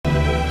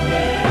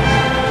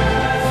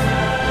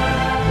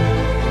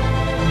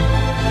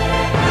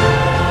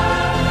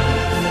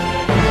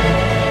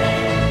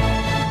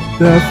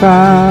The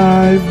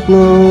Five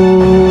Blokes.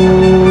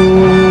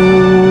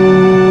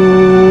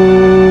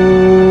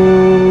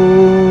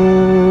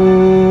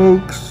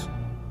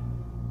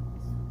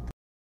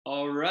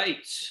 All right,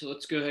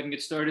 let's go ahead and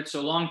get started. So,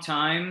 long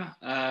time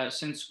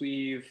since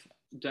we've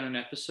done an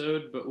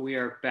episode, but we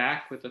are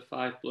back with the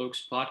Five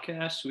Blokes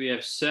podcast. We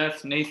have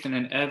Seth, Nathan,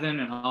 and Evan,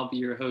 and I'll be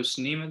your host,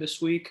 Nima,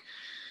 this week.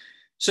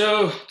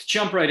 So, to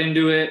jump right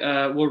into it,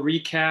 we'll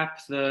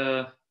recap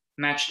the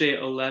match day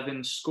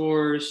 11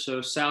 scores.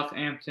 So,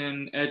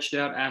 Southampton edged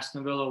out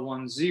Aston Villa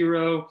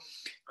 1-0.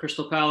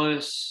 Crystal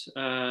Palace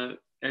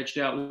edged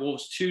out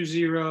Wolves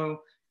 2-0.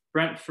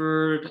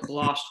 Brentford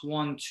lost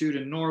 1-2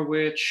 to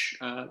Norwich.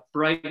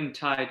 Brighton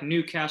tied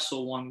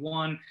Newcastle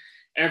 1-1.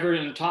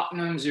 Everton and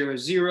Tottenham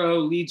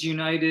 0-0. Leeds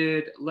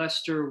United,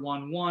 Leicester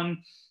 1-1.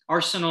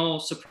 Arsenal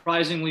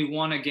surprisingly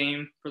won a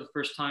game for the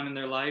first time in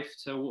their life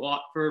to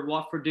Watford.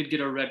 Watford did get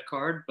a red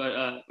card,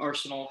 but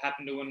Arsenal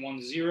happened to win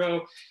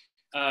 1-0.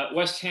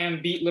 West Ham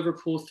beat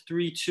Liverpool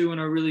 3-2 in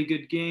a really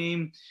good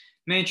game.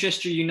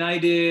 Manchester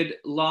United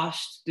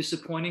lost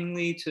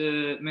disappointingly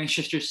to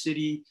Manchester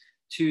City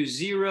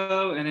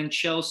 2-0, and then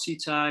Chelsea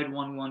tied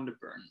 1-1 to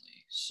Burnley.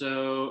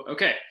 So,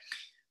 okay,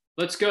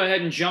 let's go ahead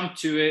and jump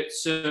to it.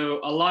 So,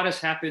 a lot has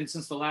happened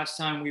since the last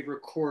time we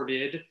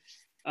recorded.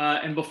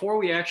 And before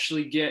we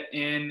actually get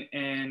in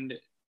and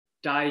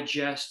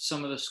digest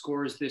some of the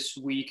scores this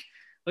week,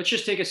 let's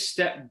just take a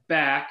step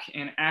back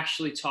and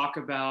actually talk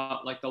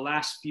about like the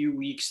last few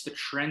weeks, the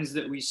trends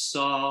that we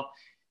saw.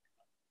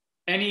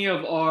 Any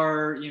of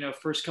our,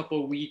 first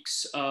couple of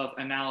weeks of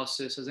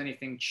analysis, has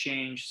anything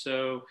changed?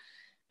 So,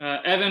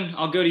 Evan,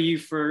 I'll go to you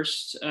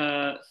first.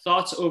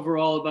 Thoughts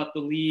overall about the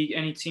league?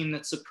 Any team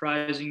that's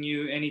surprising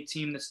you? Any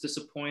team that's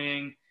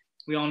disappointing?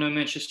 We all know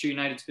Manchester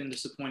United's been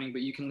disappointing,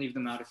 but you can leave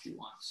them out if you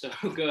want. So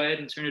go ahead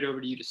and turn it over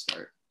to you to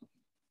start.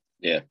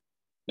 Yeah,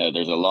 no,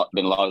 there's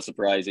been a lot of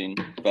surprising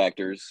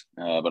factors,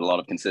 but a lot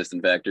of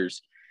consistent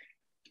factors.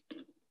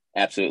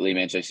 Absolutely,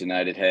 Manchester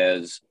United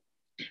has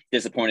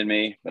disappointed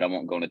me, but I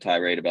won't go on a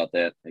tirade about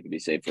that. That could be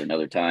saved for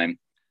another time.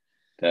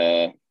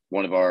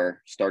 One of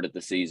our start of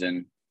the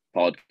season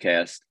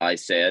podcast, I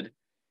said,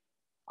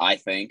 I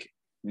think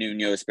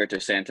Nuno Espirito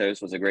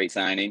Santos was a great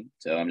signing.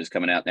 So I'm just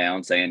coming out now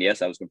and saying,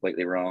 yes, I was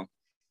completely wrong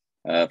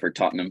for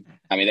Tottenham.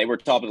 I mean, they were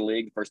top of the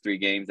league the first 3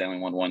 games. They only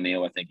won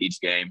 1-0, I think, each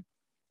game.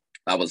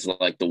 I was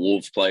like the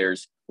Wolves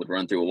players would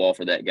run through a wall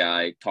for that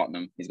guy.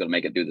 Tottenham, he's going to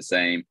make it do the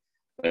same.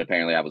 But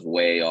apparently I was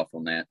way off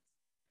on that.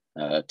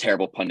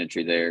 Terrible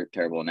punditry there,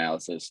 terrible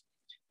analysis.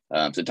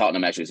 So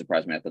Tottenham actually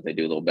surprised me. I thought they'd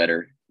do a little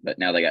better. But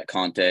now they got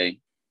Conte,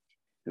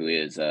 who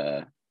is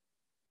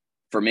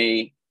for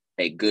me,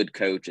 a good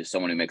coach is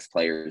someone who makes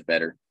players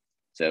better.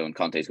 So, and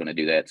Conte's going to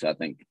do that. So I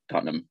think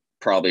Tottenham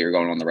probably are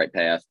going on the right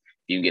path.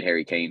 If you can get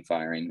Harry Kane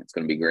firing, it's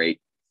going to be great.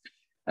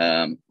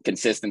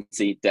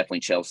 Consistency,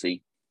 definitely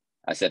Chelsea.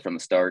 I said from the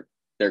start,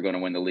 they're going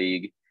to win the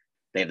league.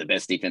 They have the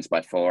best defense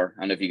by far.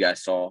 I don't know if you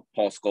guys saw,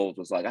 Paul Scholes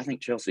was like, I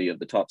think Chelsea of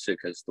the top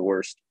 6 has the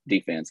worst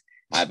defense.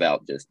 I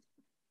about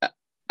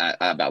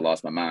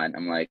lost my mind.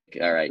 I'm like,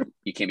 all right,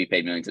 you can't be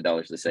paid millions of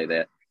dollars to say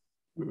that.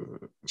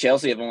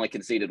 Chelsea have only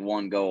conceded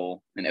 1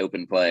 goal in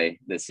open play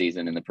this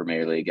season in the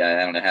Premier League.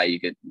 I don't know how you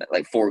could,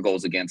 like 4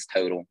 goals against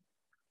total.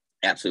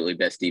 Absolutely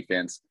best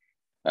defense.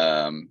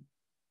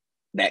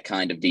 That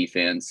kind of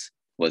defense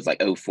was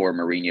like 04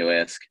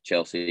 Mourinho-esque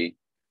Chelsea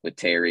with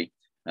Terry,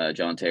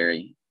 John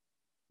Terry.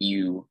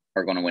 You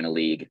are going to win a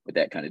league with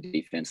that kind of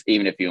defense,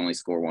 even if you only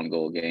score 1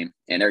 goal a game.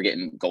 And they're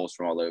getting goals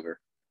from all over.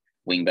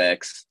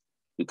 Wingbacks,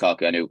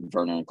 Lukaku. I know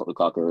Werner and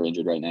Lukaku are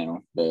injured right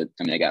now, but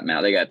I mean, they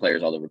got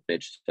players all over the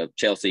pitch. So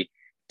Chelsea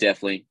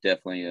definitely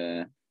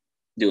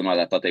doing what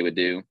I thought they would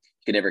do. You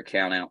could never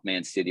count out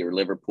Man City or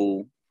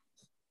Liverpool.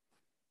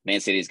 Man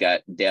City's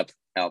got depth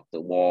out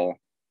the wall.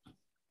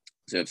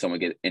 So if someone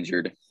gets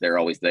injured, they're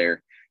always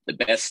there. The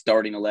best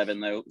starting 11,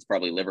 though, is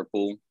probably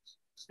Liverpool.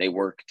 They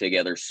work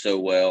together so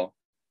well.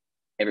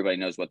 Everybody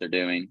knows what they're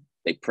doing.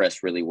 They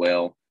press really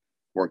well,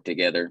 work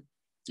together.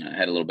 I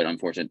had a little bit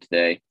unfortunate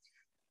today.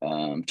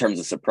 In terms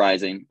of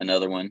surprising,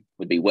 another one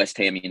would be West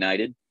Ham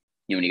United.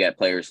 When you got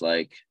players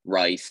like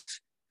Rice,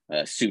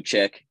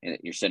 Souček, and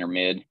your center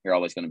mid, you're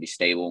always going to be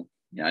stable.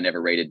 I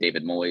never rated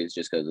David Moyes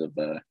just because of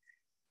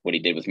what he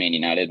did with Man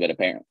United, but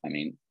apparently, I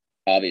mean,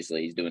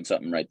 obviously he's doing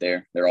something right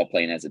there. They're all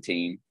playing as a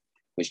team,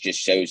 which just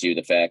shows you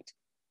the fact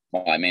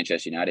why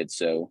Manchester United's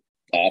so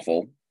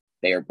awful.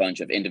 They are a bunch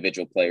of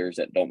individual players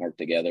that don't work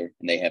together,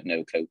 and they have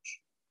no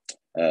coach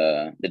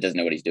that doesn't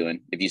know what he's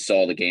doing. If you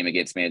saw the game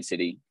against Man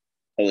City,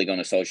 Ole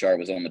Gunnar Solskjaer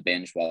was on the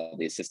bench while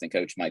the assistant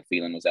coach, Mike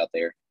Phelan, was out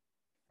there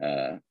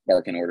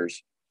barking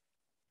orders.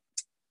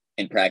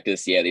 In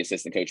practice, yeah, the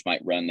assistant coach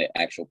might run the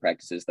actual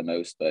practices the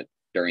most, but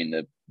during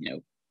the,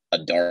 a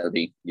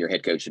derby, your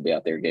head coach should be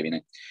out there giving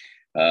it.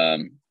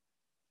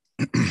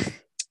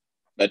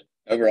 But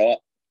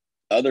overall,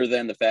 other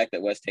than the fact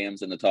that West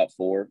Ham's in the top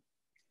 4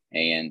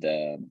 and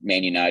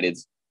Man United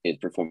is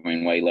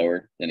performing way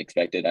lower than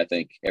expected, I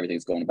think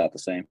everything's going about the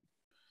same.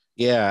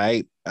 Yeah,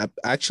 I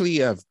actually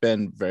have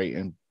been very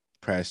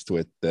impressed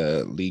with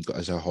the league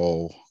as a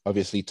whole.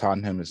 Obviously,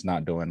 Tottenham is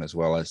not doing as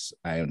well as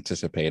I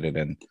anticipated,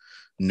 and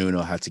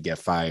Nuno had to get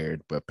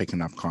fired, but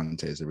picking up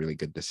Conte is a really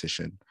good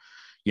decision.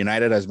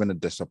 United has been a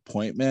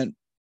disappointment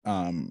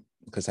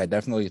because I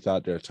definitely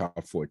thought they're a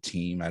top 4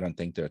 team. I don't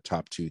think they're a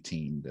top 2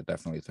 team. They're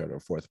definitely third or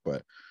fourth,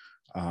 but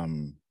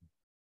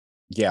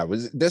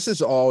this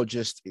is all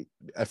just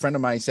a friend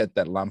of mine said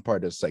that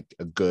Lampard is like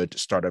a good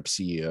startup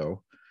CEO.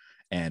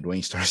 And when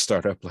you start a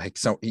startup, like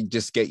he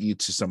just get you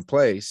to some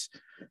place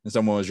and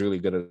someone who's really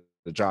good at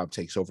the job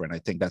takes over. And I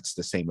think that's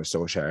the same with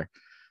Solskjaer.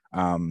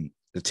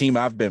 The team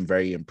I've been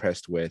very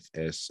impressed with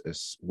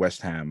is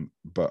West Ham,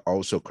 but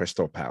also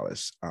Crystal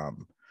Palace.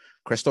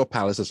 Crystal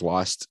Palace has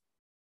lost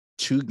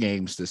 2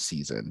 games this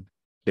season.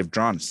 They've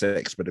drawn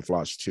 6, but they've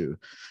lost 2.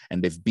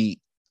 And they've beat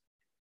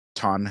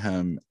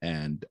Tottenham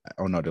they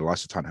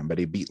lost to Tottenham, but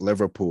they beat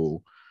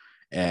Liverpool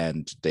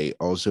and they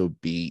also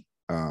beat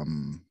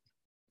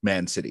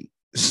Man City.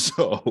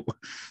 So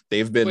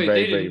they've been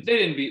they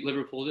didn't beat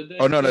Liverpool, did they?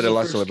 Oh no, they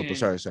lost to Liverpool.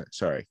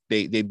 Sorry.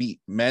 They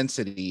beat Man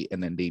City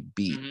and then they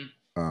beat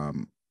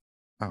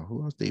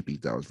who else they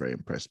beat that I was very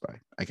impressed by?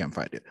 I can't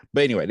find it.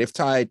 But anyway, they've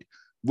tied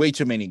way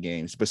too many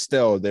games, but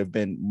still they've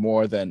been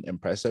more than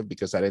impressive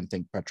because I didn't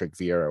think Patrick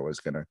Vieira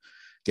was gonna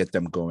get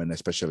them going,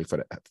 especially for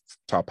the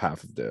top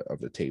half of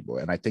the table.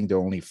 And I think they're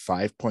only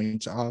 5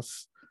 points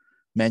off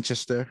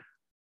Manchester.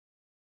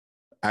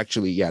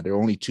 Actually, yeah, they're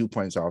only 2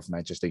 points off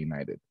Manchester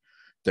United.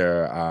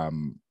 They're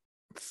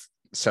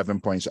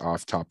 7 points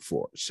off top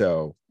 4.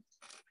 So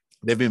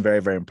they've been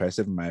very, very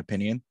impressive in my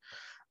opinion.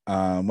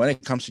 When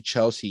it comes to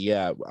Chelsea,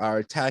 our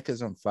attack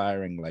isn't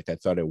firing like I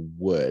thought it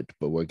would,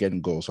 but we're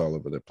getting goals all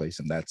over the place,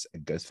 and that's a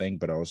good thing.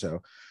 But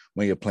also,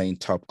 when you're playing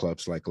top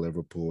clubs like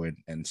Liverpool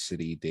and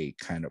City, they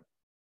kind of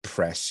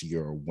press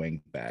your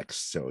wing backs,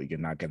 so you're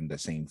not getting the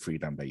same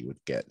freedom that you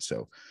would get.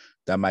 So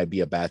that might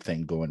be a bad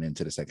thing going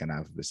into the second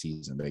half of the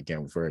season. But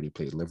again, we've already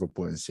played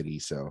Liverpool and City,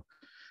 so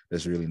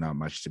there's really not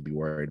much to be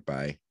worried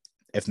by.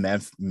 If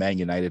Man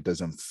United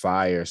doesn't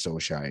fire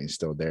Solskjaer and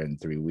still there in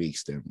 3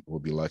 weeks, then we'll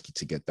be lucky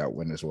to get that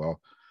win as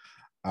well.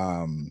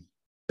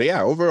 But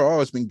yeah,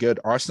 overall, it's been good.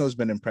 Arsenal's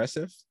been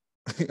impressive.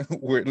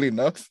 Weirdly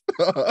enough,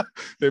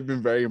 they've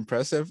been very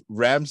impressive.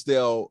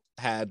 Ramsdale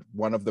had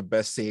one of the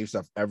best saves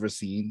I've ever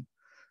seen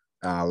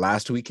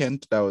last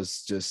weekend. That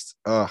was just,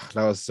 that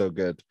was so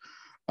good.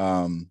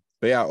 But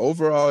yeah,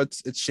 overall,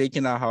 it's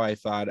shaking out how I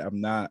thought. I'm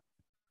not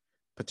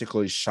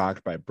particularly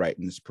shocked by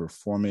Brighton's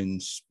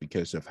performance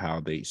because of how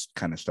they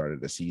kind of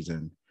started the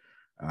season.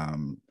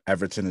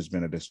 Everton has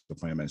been a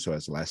disappointment, so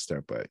has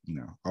Leicester, but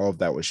all of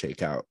that will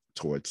shake out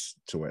towards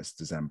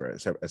December,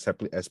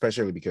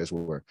 especially because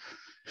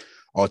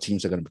all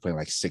teams are going to be playing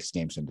like 6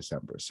 games in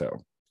December.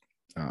 So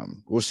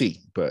we'll see,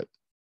 but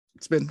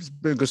it's been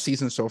a good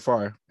season so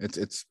far.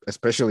 It's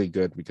especially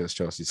good because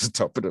Chelsea's the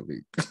top of the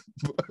league.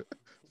 But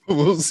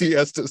we'll see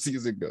as the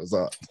season goes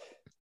on.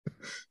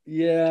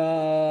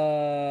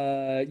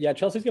 Yeah,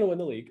 Chelsea's going to win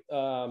the league.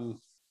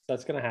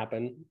 That's going to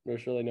happen.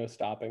 There's really no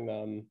stopping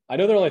them. I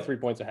know they're only 3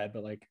 points ahead,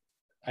 but like,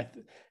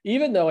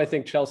 even though I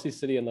think Chelsea,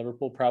 City, and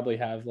Liverpool probably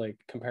have like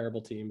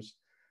comparable teams,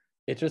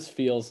 it just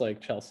feels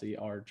like Chelsea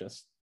are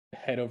just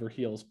head over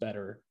heels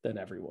better than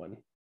everyone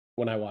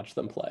when I watch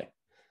them play.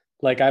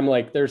 Like, I'm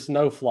like, there's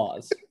no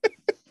flaws.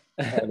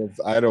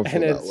 I don't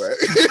feel that way.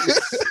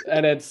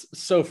 And it's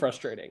so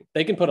frustrating.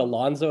 They can put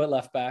Alonso at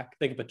left back.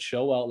 They can put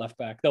Chilwell at left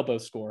back. They'll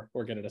both score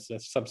or get an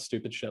assist, some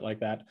stupid shit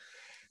like that.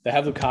 They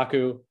have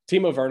Lukaku.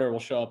 Timo Werner will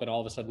show up and all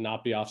of a sudden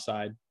not be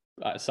offside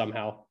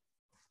somehow.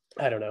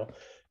 I don't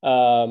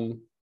know.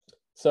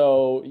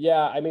 So,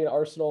 yeah, I mean,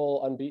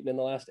 Arsenal unbeaten in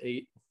the last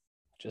 8.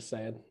 Just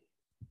saying.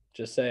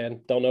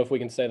 Don't know if we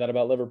can say that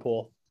about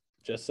Liverpool.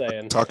 Just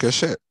saying. Talk your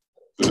shit.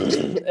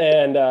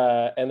 And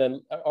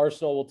then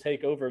Arsenal will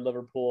take over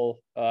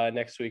Liverpool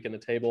next week in the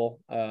table,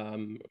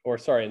 in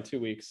 2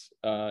 weeks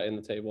in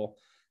the table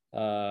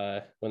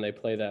when they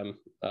play them.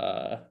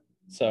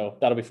 So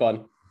that'll be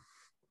fun.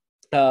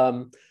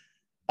 I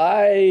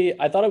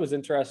thought it was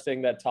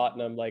interesting that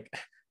Tottenham, like,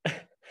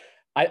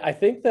 I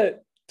think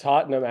that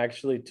Tottenham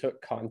actually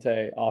took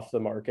Conte off the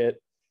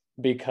market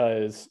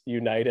because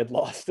United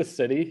lost to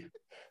City.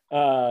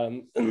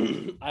 I'm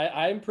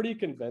pretty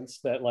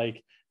convinced that,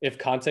 like, if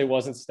Conte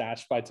wasn't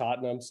snatched by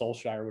Tottenham,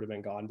 Solskjaer would have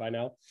been gone by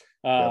now.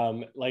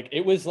 Like,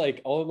 it was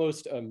like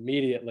almost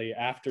immediately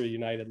after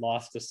United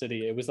lost to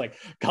City, it was like,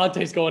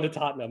 Conte's going to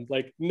Tottenham.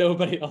 Like,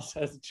 nobody else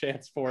has a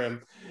chance for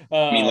him.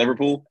 You mean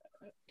Liverpool?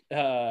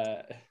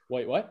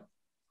 Wait, what?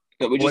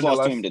 But we just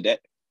lost to him today.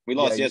 We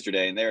lost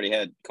yesterday, and they already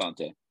had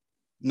Conte.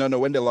 No,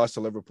 when they lost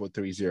to Liverpool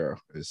 3-0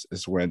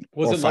 is when.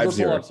 Was it 5-0.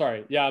 Liverpool? I'm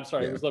sorry. Yeah, I'm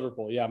sorry. Yeah. It was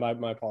Liverpool. Yeah, my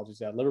apologies.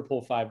 Yeah,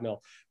 Liverpool 5-0.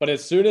 But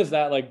as soon as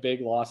that like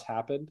big loss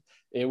happened,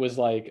 it was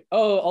like,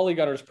 oh, Ole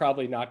Gunnar's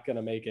probably not going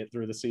to make it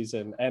through the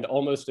season. And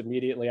almost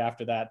immediately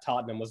after that,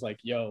 Tottenham was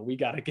like, yo, we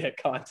got to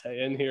get Conte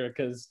in here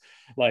because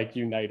like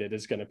United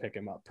is going to pick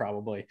him up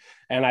probably.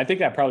 And I think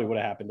that probably would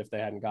have happened if they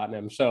hadn't gotten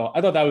him. So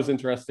I thought that was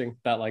interesting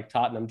that like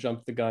Tottenham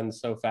jumped the gun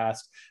so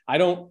fast. I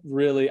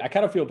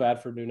kind of feel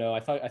bad for Nuno.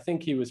 I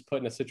think he was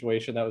put in a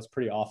situation that was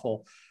pretty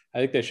awful I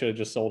think they should have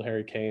just sold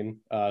Harry Kane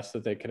so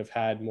that they could have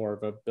had more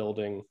of a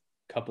building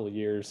couple of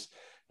years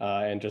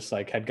and just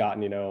like had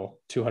gotten,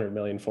 200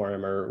 million for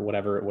him or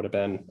whatever it would have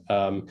been.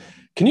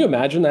 Can you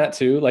imagine that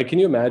too? Like, can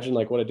you imagine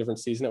like what a different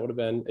season it would have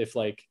been if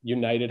like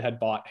United had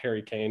bought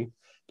Harry Kane?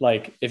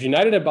 Like if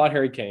United had bought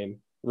Harry Kane,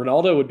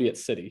 Ronaldo would be at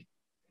City.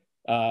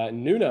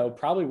 Nuno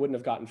probably wouldn't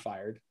have gotten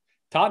fired.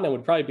 Tottenham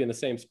would probably be in the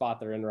same spot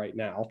they're in right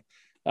now.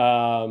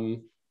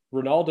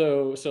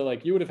 Ronaldo, so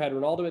like you would have had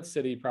Ronaldo at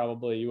City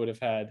probably. You would have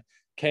had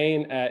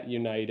Kane at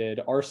United.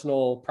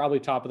 Arsenal probably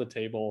top of the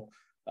table.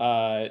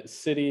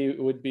 City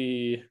would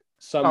be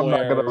somewhere.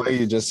 I'm not gonna let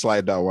you just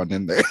slide that one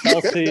in there.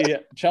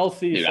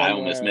 Chelsea. Dude, I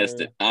almost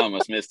missed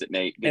it,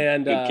 Nate.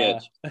 Good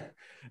catch.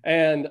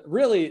 And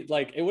really,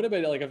 like it would have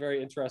been like a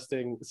very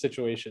interesting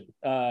situation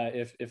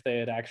if they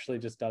had actually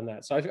just done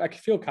that. So I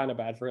feel kind of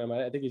bad for him.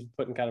 I think he's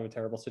put in kind of a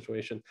terrible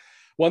situation.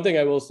 One thing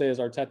I will say is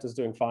Arteta's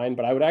doing fine,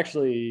 but I would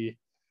actually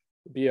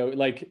be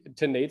like,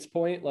 to Nate's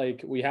point,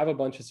 like we have a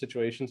bunch of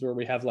situations where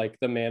we have like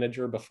the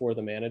manager before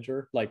the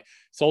manager. Like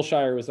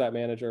Solskjaer was that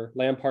manager,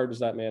 Lampard was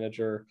that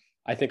manager.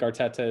 I think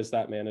Arteta is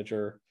that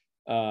manager.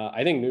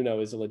 I think Nuno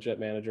is a legit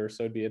manager,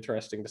 so it'd be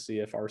interesting to see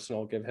if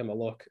Arsenal give him a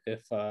look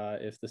if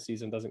the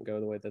season doesn't go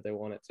the way that they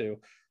want it to.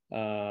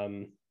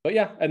 But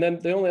yeah, and then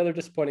the only other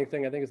disappointing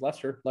thing I think is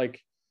Leicester, like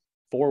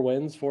 4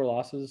 wins, 4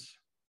 losses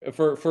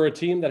for a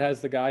team that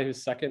has the guy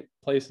who's second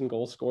place in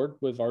goals scored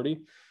with Vardy,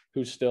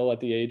 who's still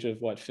at the age of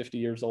 50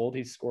 years old.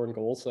 He's scoring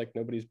goals like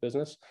nobody's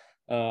business.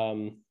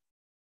 So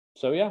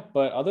yeah,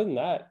 but other than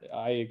that,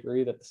 I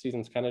agree that the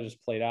season's kind of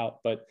just played out,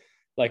 but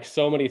like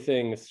so many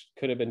things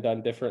could have been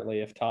done differently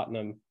if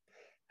Tottenham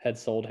had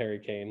sold Harry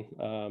Kane.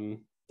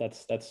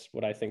 That's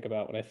what I think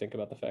about when I think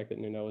about the fact that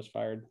Nuno was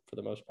fired for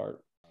the most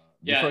part.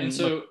 Yeah, and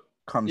so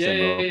comes in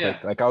real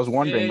quick. Like I was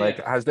wondering,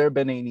 has there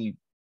been any?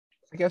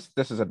 I guess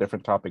this is a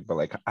different topic, but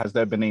like, has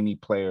there been any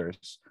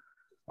players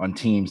on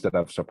teams that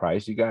have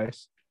surprised you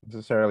guys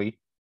necessarily?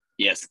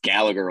 Yes,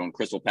 Gallagher on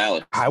Crystal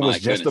Palace. I was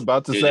just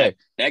about to say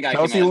that guy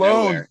Chelsea came out of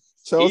loan. nowhere.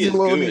 Chelsea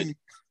loan.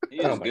 He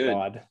is oh my good.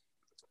 God.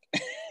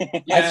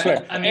 Yeah, I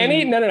swear. I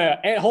mean, no.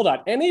 Hold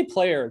on. Any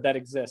player that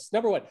exists,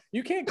 number one,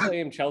 you can't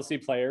claim Chelsea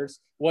players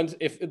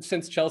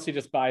since Chelsea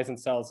just buys and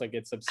sells, like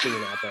it's obscene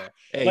out there.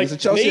 Hey, like, he's a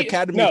Chelsea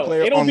Academy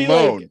player on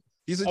loan.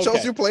 He's a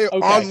Chelsea player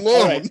on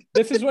loan. Right.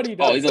 This is what he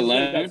does. Oh, he's a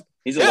loan.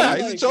 He's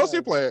a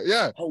Chelsea player.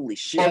 Yeah. Holy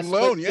shit. On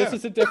loan. Yeah. This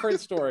is a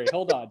different story.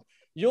 Hold on.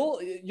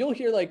 You'll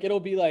hear like it'll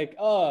be like,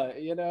 I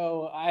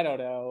don't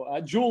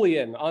know,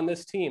 Julian on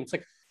this team. It's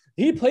like,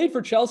 he played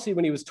for Chelsea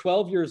when he was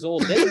 12 years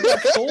old. Then he got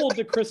sold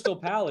to Crystal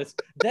Palace,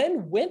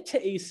 then went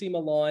to AC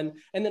Milan,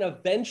 and then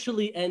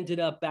eventually ended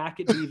up back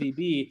at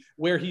BVB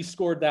where he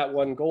scored that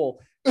 1 goal.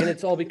 And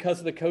it's all because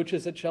of the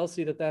coaches at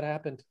Chelsea that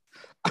happened.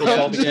 It's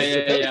all because of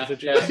the coaches at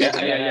Chelsea that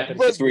happened.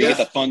 That's where you get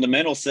the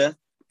fundamentals, Seth.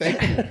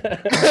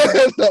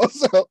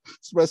 Also,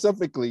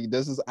 specifically,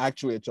 this is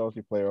actually a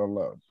Chelsea player on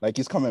loan. Like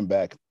he's coming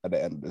back at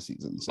the end of the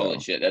season. So. Holy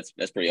shit,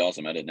 that's pretty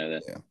awesome. I didn't know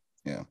that.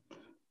 Yeah.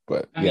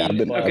 But I've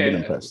been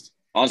impressed.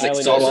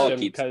 Honestly, Salah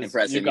keeps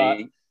impressing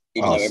me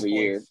every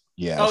year.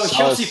 Yeah. Oh,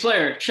 Chelsea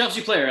player,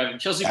 Evan.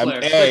 Chelsea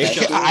player. Hey,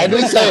 I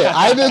didn't say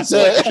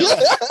it.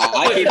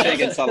 I keep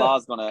thinking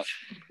Salah's gonna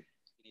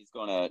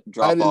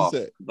drop off.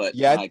 But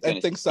yeah, I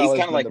think Salah's he's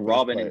kind of like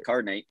Robin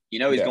incarnate. He's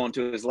going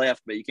to his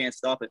left, but you can't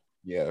stop it.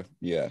 Yeah.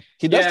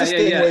 He does this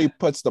thing where he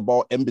puts the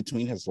ball in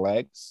between his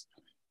legs,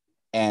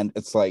 and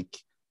it's like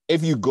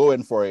if you go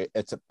in for it,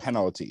 it's a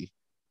penalty.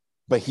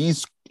 But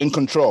he's in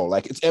control.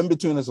 Like it's in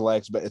between his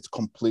legs, but it's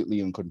completely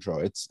in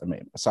control.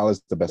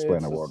 Salah's the best player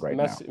in the world right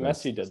now.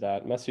 Messi did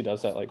that. Messi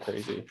does that like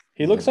crazy.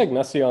 He looks like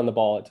Messi on the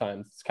ball at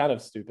times. It's kind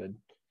of stupid.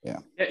 Yeah.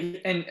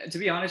 And to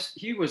be honest,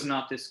 he was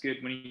not this good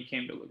when he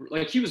came to Liverpool.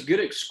 Like he was good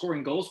at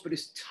scoring goals, but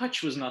his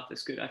touch was not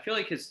this good. I feel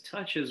like his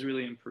touch has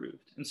really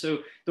improved. And so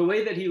the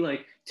way that he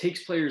like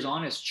takes players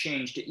on has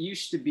changed. It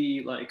used to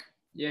be like,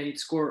 he'd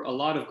score a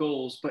lot of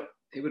goals, but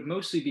it would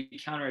mostly be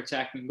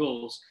counterattacking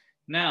goals.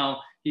 Now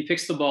he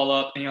picks the ball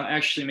up and he'll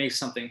actually make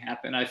something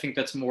happen. I think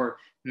that's more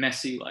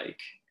Messi-like.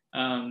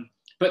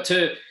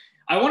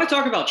 I want to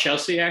talk about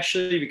Chelsea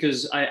actually,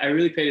 because I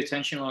really paid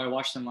attention when I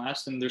watched them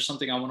last, and there's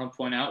something I want to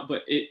point out,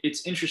 but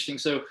it's interesting.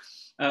 So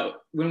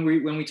when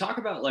we talk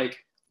about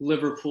like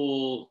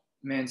Liverpool,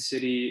 Man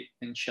City,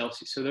 and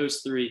Chelsea, so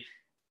those 3,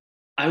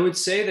 I would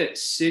say that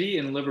City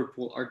and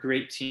Liverpool are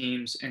great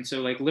teams. And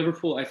so like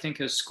Liverpool, I think,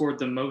 has scored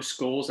the most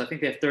goals. I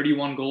think they have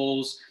 31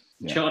 goals.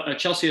 Yeah.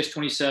 Chelsea has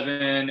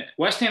 27.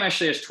 West Ham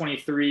actually has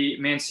 23.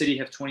 Man City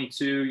have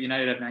 22.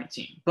 United have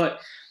 19.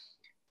 But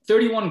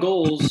 31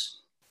 goals,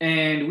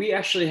 and we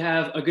actually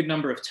have a good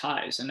number of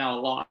ties and now a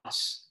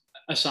loss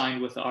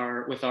assigned with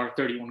our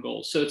 31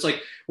 goals. So it's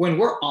like when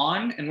we're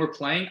on and we're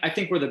playing, I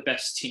think we're the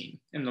best team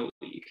in the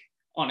league.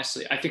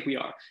 Honestly, I think we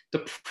are.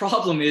 The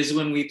problem is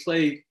when we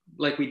play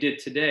like we did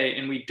today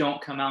and we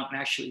don't come out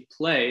and actually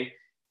play,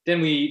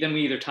 then we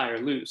either tie or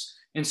lose.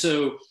 And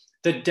so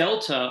the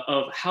delta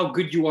of how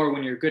good you are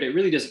when you're good, it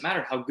really doesn't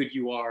matter how good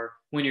you are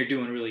when you're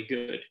doing really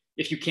good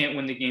if you can't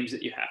win the games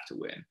that you have to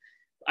win.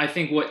 I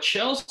think what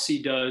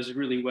Chelsea does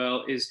really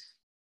well is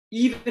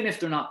even if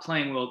they're not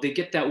playing well, they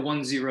get that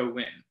 1-0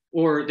 win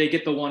or they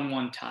get the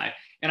 1-1 tie.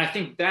 And I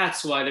think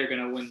that's why they're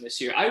going to win this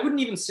year. I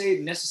wouldn't even say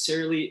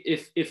necessarily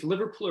if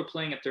Liverpool are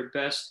playing at their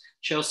best,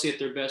 Chelsea at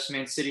their best,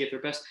 Man City at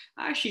their best.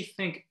 I actually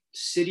think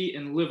City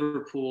and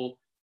Liverpool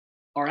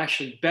are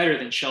actually better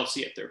than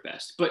Chelsea at their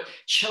best. But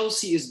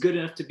Chelsea is good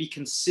enough to be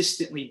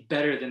consistently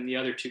better than the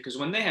other two, because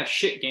when they have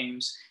shit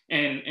games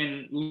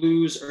and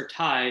lose or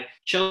tie,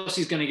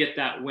 Chelsea's going to get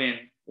that win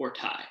or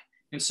tie.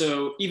 And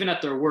so even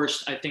at their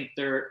worst, I think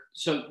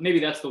so maybe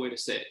that's the way to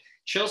say it.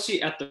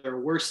 Chelsea at their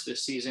worst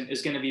this season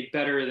is going to be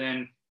better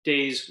than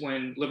days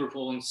when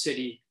Liverpool and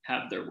City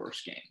have their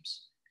worst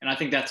games. And I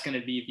think that's going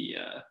to be the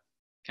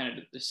kind of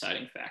the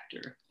deciding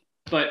factor.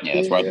 But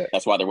yeah,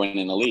 that's why they're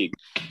winning the league.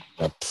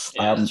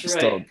 I'm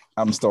still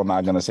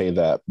not going to say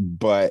that,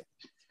 but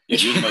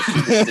you're the most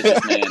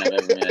superstitious man I've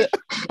ever met.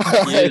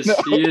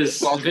 He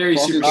is very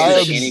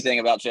superstitious. Anything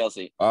about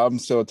Chelsea. I'm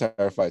so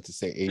terrified to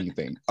say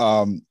anything.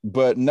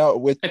 But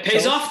no, it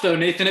pays off though,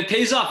 Nathan. It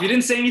pays off. You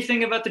didn't say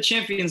anything about the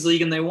Champions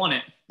League and they won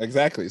it.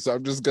 Exactly. So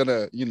I'm just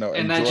gonna,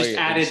 and that just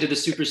added to the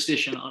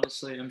superstition.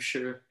 Honestly, I'm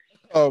sure.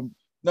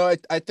 No,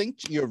 I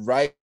think you're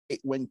right.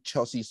 When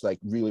Chelsea's like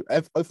really,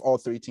 if all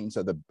three teams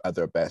are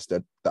their best,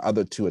 the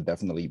other two are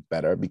definitely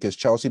better, because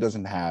Chelsea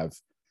doesn't have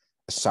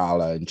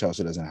Salah and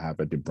Chelsea doesn't have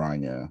a De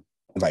Bruyne.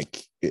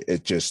 Like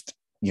it just,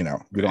 we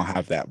don't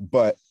have that.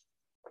 But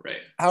right,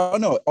 I don't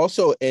know.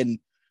 Also, in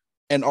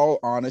all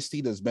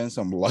honesty, there's been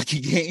some lucky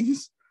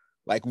games.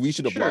 Like we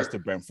should have lost to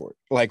Brentford.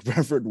 Like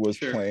Brentford was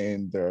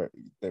playing their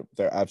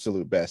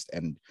absolute best,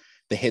 and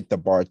they hit the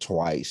bar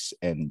twice,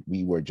 and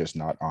we were just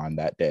not on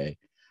that day.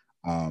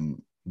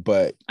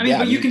 But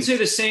you can say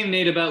the same,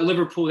 Nate, about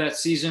Liverpool that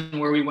season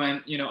where we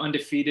went,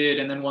 undefeated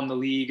and then won the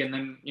league and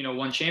then,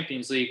 won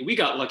Champions League. We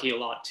got lucky a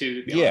lot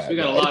too, to be honest. We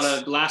got a lot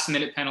of last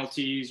minute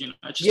penalties,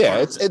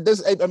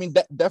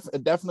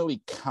 It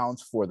definitely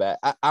counts for that.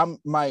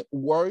 My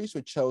worries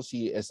with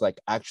Chelsea is like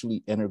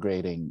actually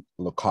integrating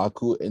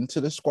Lukaku into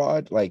the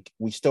squad. Like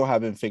we still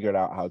haven't figured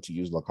out how to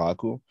use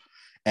Lukaku.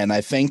 And I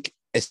think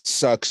it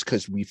sucks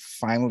because we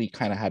finally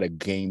kind of had a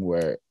game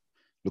where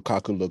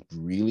Lukaku looked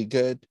really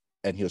good,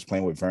 and he was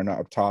playing with Werner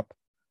up top.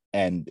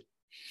 And,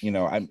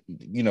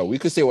 we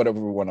could say whatever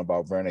we want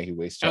about Werner. He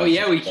wastes. Oh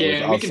yeah, we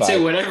can. We can say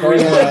whatever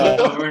we want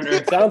about Werner.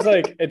 It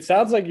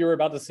sounds like you were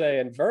about to say,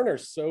 and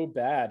Werner's so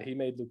bad, he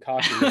made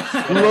Lukaku.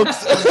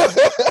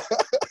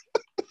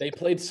 They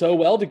played so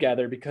well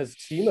together because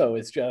Timo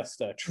is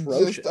just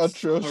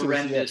atrocious.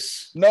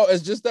 Horrendous. Yeah. No,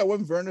 it's just that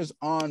when Werner's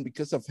on,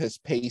 because of his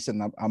pace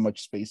and how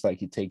much space like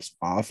he takes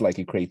off, like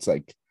he creates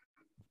like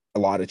a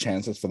lot of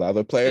chances for the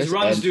other players. His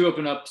runs do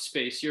open up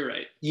space. You're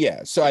right.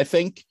 Yeah. So I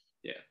think,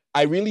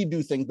 I really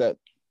do think that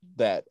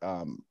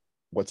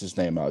what's his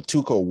name?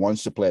 Tuchel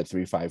wants to play at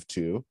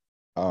 3-5-2.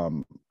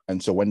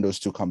 And so when those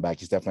two come back,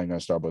 he's definitely going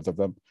to start both of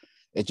them.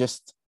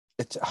 It's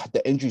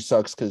the injury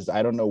sucks because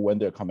I don't know when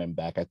they're coming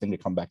back. I think they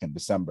come back in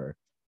December,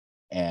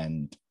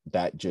 and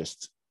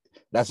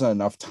that's not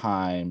enough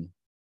time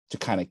to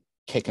kind of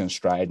kick and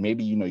stride.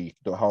 Maybe,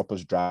 they'll help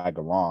us drag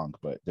along,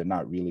 but they're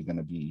not really going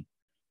to be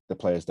the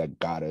players that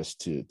got us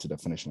to the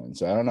finish line.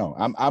 So I don't know.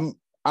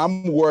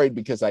 I'm worried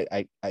because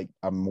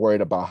I'm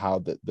worried about how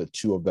the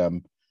two of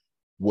them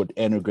would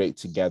integrate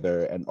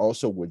together, and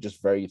also we're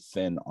just very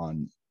thin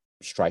on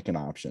striking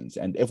options.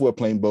 And if we're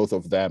playing both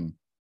of them,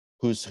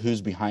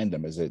 who's behind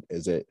them? Is it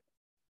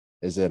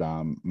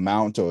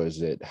Mount, or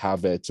is it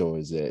Havertz, or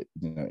is it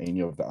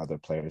any of the other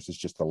players? It's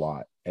just a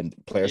lot, and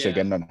players are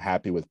getting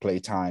unhappy with play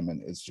time,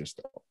 and it's just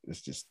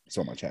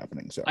so much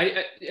happening. So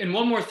and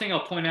one more thing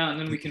I'll point out, and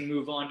then we can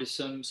move on to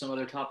some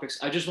other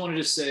topics. I just wanted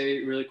to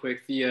say really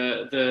quick,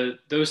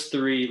 those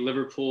three,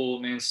 Liverpool,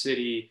 Man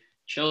City,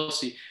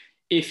 Chelsea.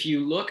 If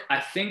you look, I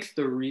think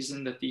the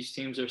reason that these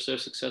teams are so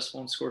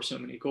successful and score so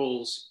many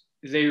goals,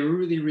 they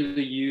really,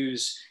 really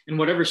use, in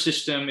whatever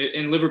system.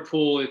 In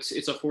Liverpool, it's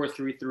a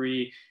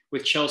 4-3-3.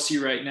 With Chelsea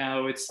right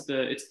now, it's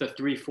the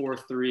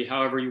 3-4-3,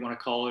 however you want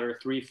to call it, or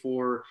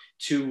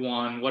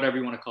 3-4-2-1, whatever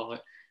you want to call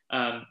it.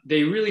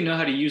 They really know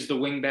how to use the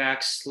wing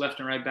backs, left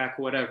and right back,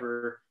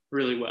 whatever,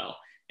 really well.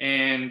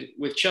 And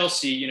with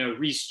Chelsea,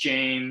 Reece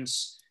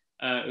James,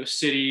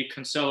 City,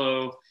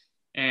 Cancelo,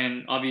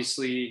 and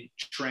obviously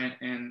Trent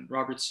and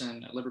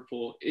Robertson at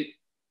Liverpool, it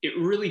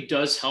really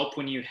does help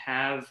when you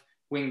have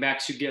wing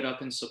backs who get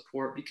up and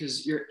support,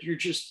 because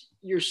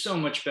you're so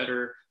much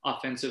better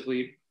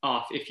offensively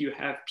off if you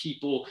have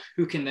people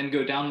who can then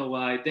go down the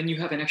wide. Then you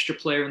have an extra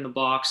player in the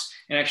box,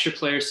 an extra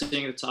player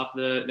sitting at the top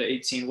of the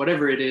 18,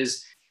 whatever it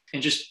is,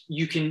 and just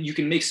you can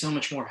make so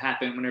much more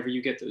happen whenever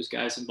you get those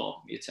guys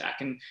involved in the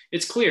attack. And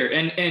it's clear,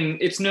 and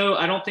it's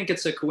I don't think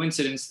it's a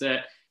coincidence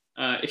that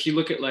if you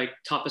look at like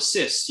top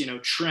assists,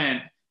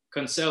 Trent,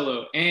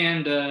 Cancelo,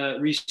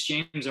 and Reece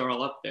James are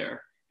all up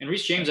there. And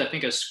Reece James, I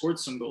think, has scored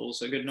some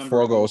goals, a good number.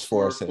 4 goals,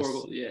 4 assists. 4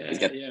 goals.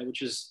 Yeah,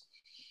 which is,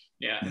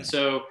 and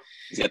so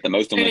he's got the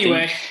most.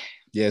 Anyway,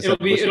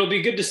 it'll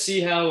be good to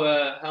see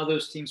how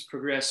those teams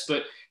progress.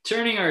 But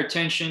turning our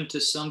attention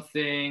to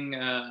something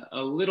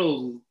a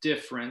little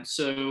different.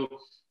 So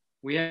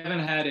we haven't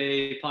had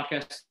a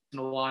podcast in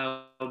a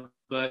while,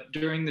 but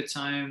during the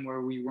time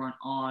where we weren't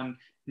on,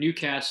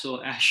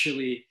 Newcastle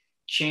actually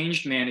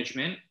changed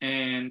management,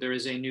 and there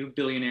is a new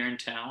billionaire in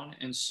town.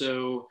 And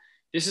so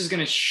this is going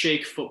to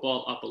shake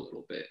football up a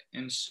little bit.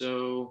 And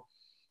so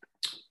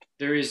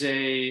there is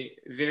a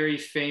very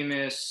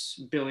famous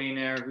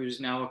billionaire who's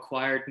now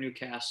acquired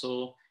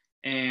Newcastle.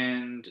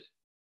 And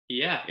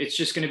yeah, it's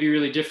just going to be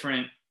really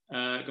different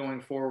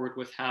going forward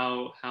with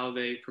how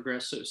they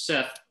progress. So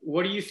Seth,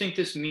 what do you think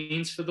this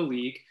means for the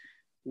league?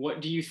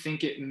 What do you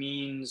think it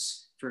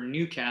means for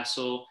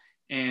Newcastle?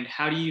 And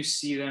how do you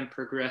see them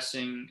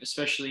progressing,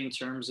 especially in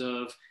terms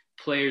of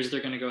players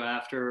they're going to go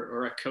after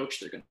or a coach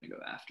they're going to go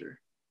after?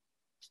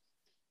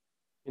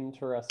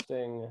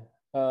 Interesting.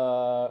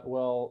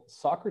 Well,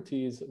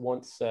 Socrates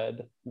once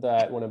said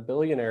that when a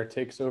billionaire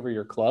takes over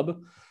your club,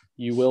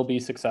 you will be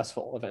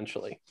successful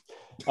eventually.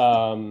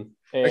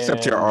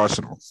 Except your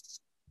Arsenal.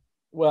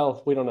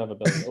 Well, we don't have a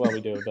billionaire. Well,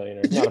 we do have a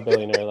billionaire. Not a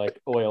billionaire like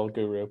oil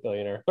guru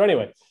billionaire. But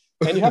anyway,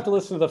 and you have to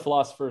listen to the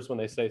philosophers when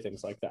they say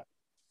things like that.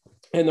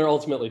 And they're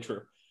ultimately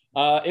true.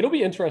 It'll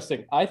be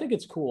interesting. I think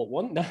it's cool.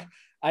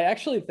 I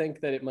actually think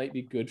that it might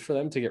be good for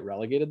them to get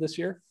relegated this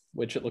year,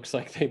 which it looks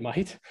like they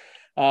might,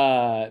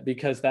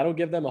 because that'll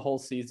give them a whole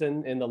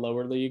season in the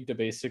lower league to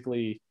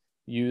basically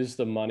use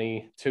the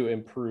money to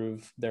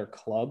improve their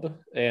club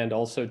and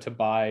also to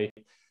buy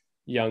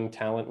young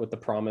talent with the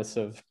promise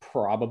of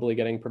probably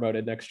getting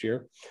promoted next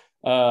year.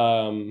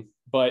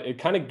 But it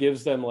kind of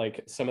gives them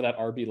like some of that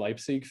RB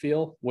Leipzig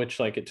feel, which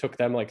like it took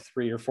them like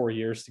 3 or 4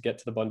 years to get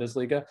to the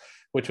Bundesliga,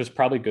 which was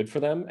probably good for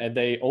them. And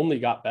they only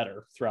got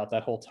better throughout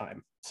that whole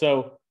time.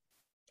 So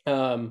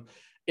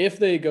if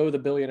they go the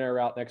billionaire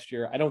route next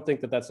year, I don't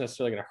think that that's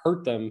necessarily going to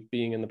hurt them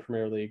being in the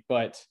Premier League,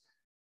 but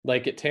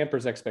like it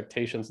tampers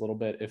expectations a little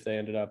bit if they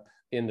ended up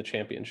in the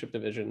championship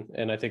division.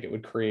 And I think it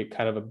would create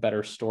kind of a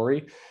better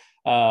story.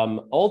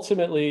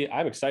 Ultimately,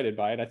 I'm excited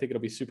by it. I think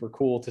it'll be super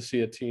cool to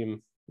see a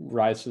team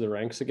rise to the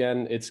ranks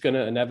again. It's going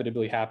to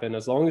inevitably happen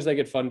as long as they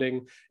get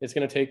funding. It's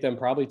going to take them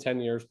probably 10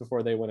 years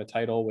before they win a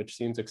title, which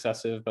seems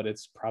excessive, but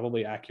it's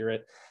probably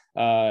accurate.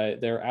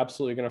 They're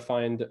absolutely going to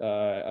find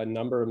a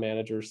number of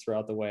managers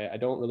throughout the way. I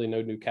don't really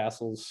know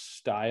Newcastle's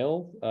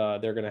style.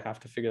 They're going to have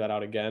to figure that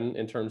out again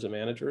in terms of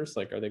managers.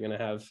 Like, are they going to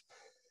have,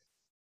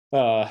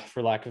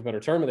 for lack of a better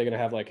term, are they going to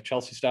have like a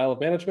Chelsea style of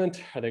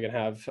management? Are they going to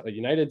have a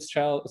United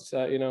style,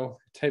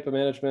 type of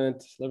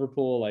management?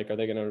 Liverpool, like, are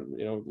they going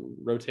to,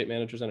 rotate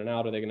managers in and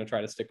out? Are they going to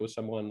try to stick with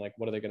someone? Like,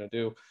 what are they going to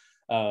do?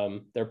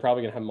 They're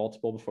probably going to have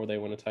multiple before they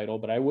win a title.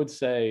 But I would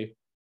say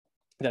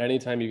that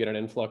anytime you get an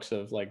influx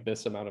of like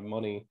this amount of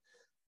money,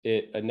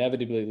 it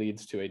inevitably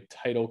leads to a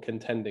title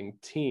contending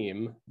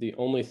team. The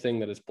only thing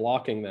that is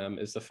blocking them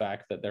is the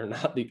fact that they're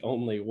not the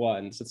only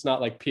ones. It's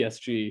not like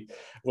PSG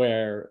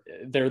where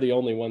they're the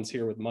only ones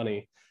here with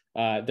money.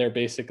 They're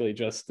basically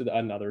just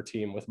another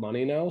team with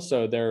money now.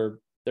 So they're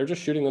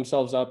just shooting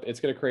themselves up.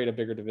 It's going to create a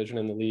bigger division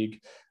in the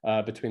league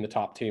between the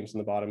top teams and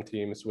the bottom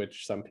teams,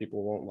 which some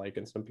people won't like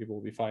and some people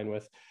will be fine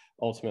with.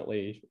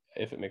 Ultimately,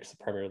 if it makes the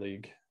Premier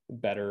League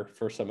better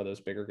for some of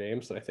those bigger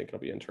games, then I think it'll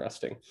be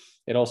interesting.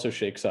 It also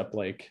shakes up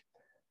like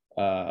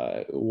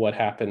what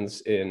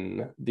happens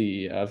in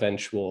the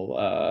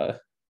eventual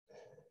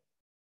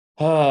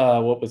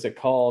what was it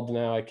called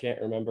now? I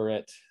can't remember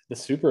it. The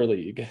Super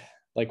League.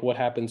 Like what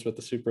happens with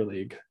the Super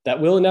League? That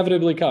will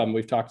inevitably come.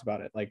 We've talked about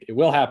it. Like it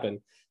will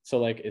happen. So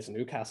like, is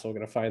Newcastle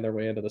going to find their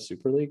way into the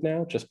Super League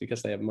now just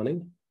because they have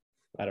money?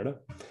 I don't know.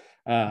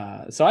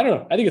 So I don't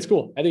know. I think it's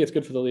cool. I think it's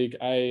good for the league.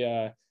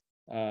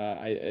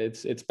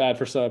 It's bad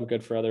for some,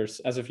 good for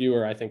others. As a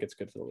viewer, I think it's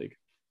good for the league.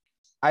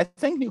 I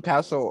think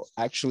Newcastle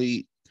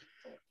actually,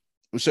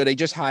 so they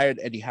just hired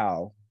Eddie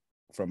Howe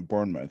from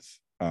Bournemouth,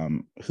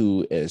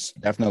 who is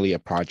definitely a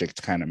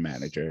project kind of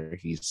manager.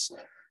 He's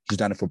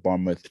done it for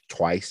Bournemouth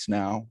twice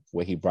now,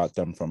 where he brought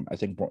them from, I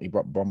think he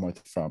brought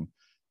Bournemouth from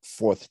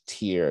 4th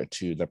tier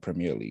to the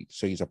Premier League.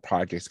 So he's a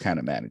project kind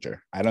of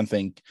manager. I don't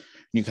think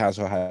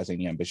Newcastle has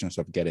any ambitions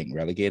of getting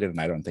relegated, and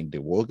I don't think they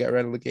will get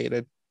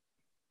relegated.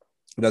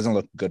 It doesn't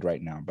look good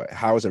right now, but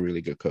Howe is a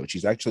really good coach.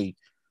 He's actually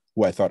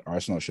who I thought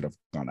Arsenal should have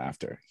gone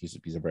after. I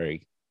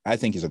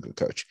think he's a good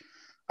coach.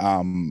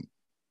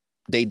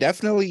 They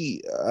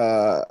definitely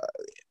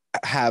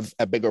have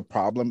a bigger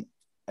problem.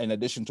 In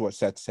addition to what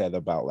Seth said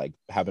about like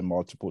having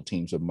multiple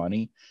teams of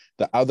money,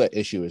 the other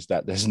issue is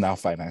that there's now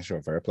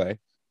financial fair play,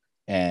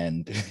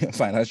 and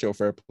financial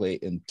fair play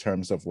in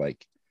terms of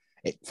like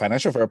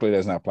financial fair play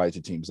does not apply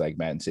to teams like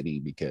Man City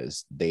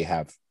because they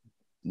have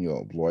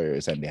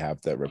lawyers and they have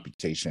the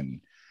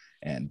reputation,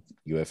 and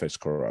UEFA is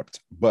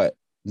corrupt. But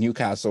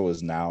Newcastle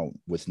is now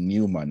with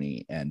new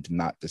money and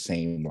not the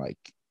same like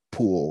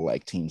pool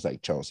like teams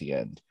like Chelsea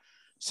and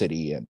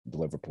City and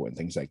Liverpool and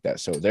things like that.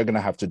 So they're going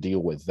to have to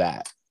deal with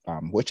that,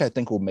 which I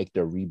think will make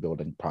their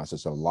rebuilding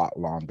process a lot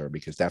longer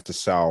because they have to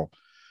sell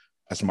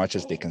as much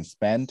as they can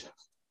spend.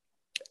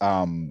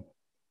 But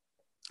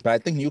I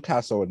think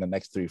Newcastle in the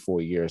next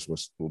 3-4 years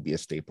will be a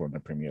staple in the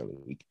Premier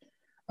League.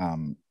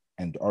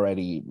 And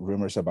already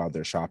rumors about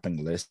their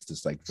shopping list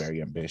is like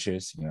very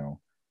ambitious.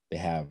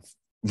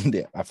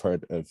 I've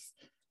heard of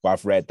Well,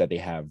 I've read that they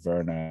have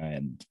Werner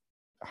and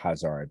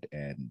Hazard,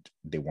 and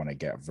they want to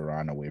get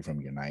Varane away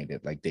from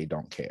United. Like, they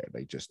don't care.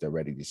 They're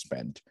ready to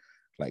spend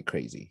like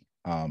crazy.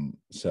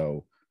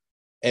 So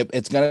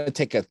it's gonna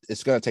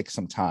take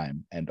some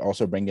time, and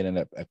also bringing in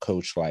a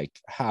coach like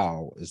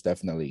Howe is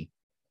definitely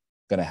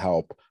gonna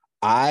help.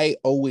 I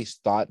always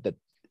thought that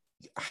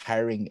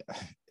hiring,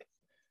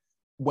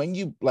 when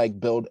you like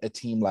build a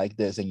team like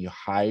this and you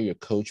hire your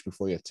coach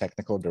before your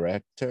technical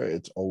director,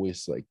 it's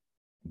always like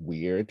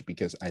weird,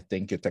 because I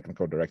think your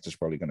technical director is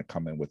probably going to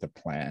come in with a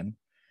plan.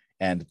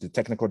 And the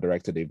technical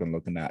director they've been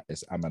looking at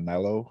is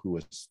Amanello, who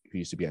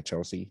used to be at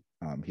Chelsea.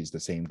 He's the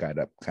same guy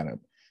that kind of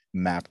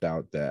mapped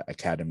out the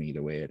academy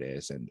the way it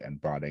is,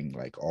 and brought in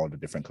like all the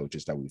different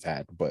coaches that we've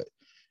had. But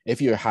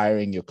if you're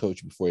hiring your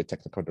coach before your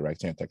technical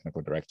director, and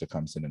technical director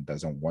comes in and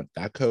doesn't want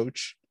that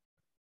coach,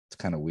 it's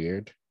kind of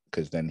weird,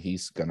 because then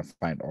he's going to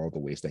find all the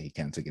ways that he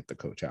can to get the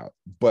coach out.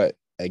 But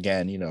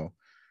again,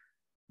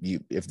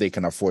 if they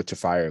can afford to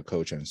fire a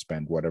coach and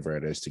spend whatever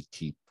it is to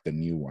keep the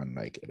new one,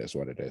 like, it is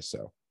what it is.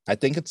 So I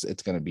think it's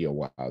going to be a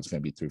while. It's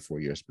going to be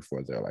 3-4 years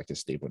before they're like a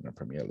staple in the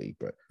Premier League.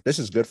 But this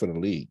is good for the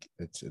league.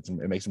 It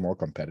makes it more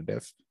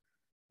competitive.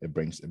 It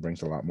brings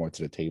a lot more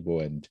to the table.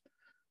 And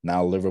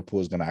now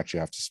Liverpool is going to actually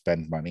have to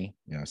spend money.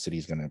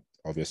 City's going to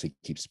obviously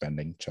keep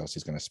spending.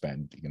 Chelsea's going to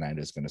spend. United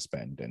is going to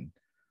spend, and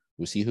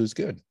we'll see who's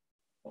good.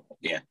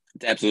 Yeah,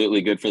 it's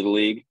absolutely good for the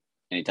league.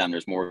 Anytime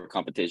there's more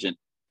competition,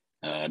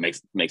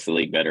 makes the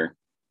league better.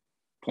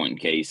 Point in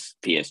case,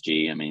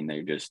 PSG, I mean,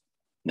 they're just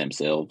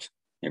themselves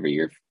every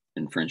year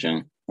in French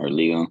or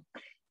Ligue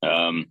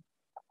 1.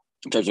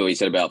 In terms of what you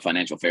said about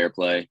financial fair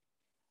play,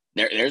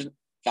 there's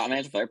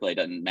financial fair play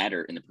doesn't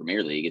matter in the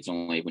Premier League. It's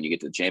only when you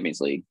get to the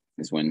Champions League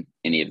is when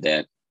any of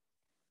that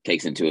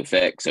takes into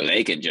effect. So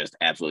they can just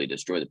absolutely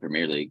destroy the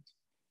Premier League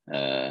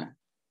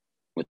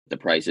with the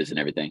prices and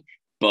everything.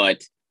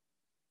 But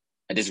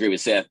I disagree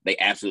with Seth. They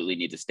absolutely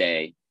need to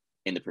stay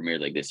in the Premier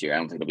League this year. I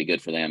don't think it'll be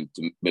good for them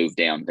to move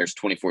down. There's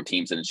 24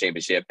 teams in the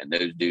championship, and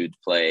those dudes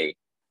play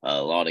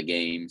a lot of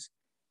games.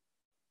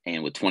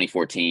 And with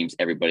 24 teams,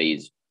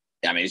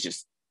 it's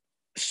just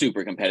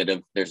super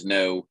competitive. There's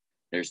no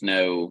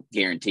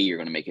guarantee you're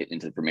going to make it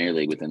into the Premier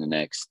League within the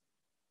next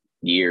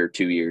year,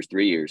 2 years,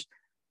 3 years.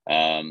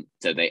 So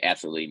they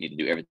absolutely need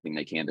to do everything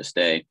they can to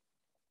stay.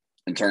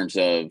 In terms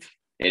of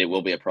it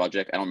will be a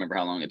project. I don't remember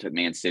how long it took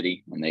Man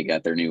City when they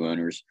got their new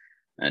owners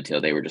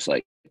until they were just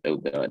like, oh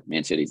God,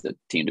 Man City's the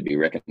team to be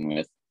reckoned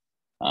with.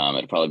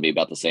 It'll probably be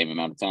about the same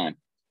amount of time,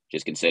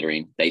 just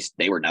considering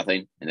they were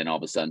nothing, and then all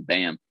of a sudden,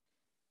 bam,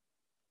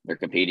 they're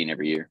competing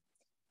every year.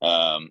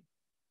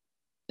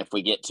 If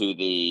we get to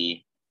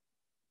the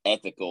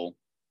ethical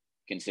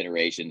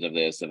considerations of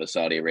this, of a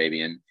Saudi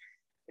Arabian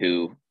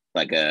who,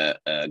 like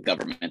a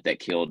government that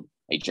killed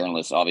a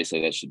journalist,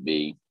 obviously that should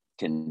be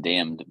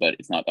condemned, but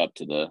it's not up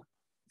to the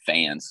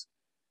fans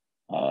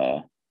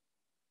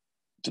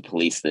to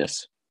police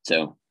this.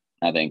 So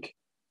I think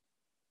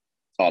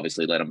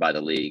obviously let them buy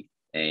the league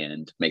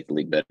and make the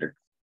league better.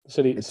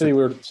 City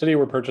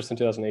were purchased in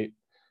 2008.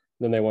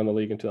 Then they won the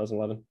league in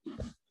 2011.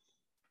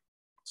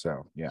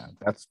 So yeah,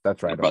 that's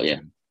right. Probably,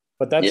 yeah.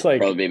 But that's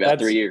probably be about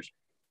 3 years.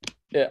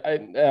 Yeah,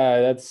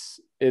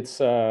 it's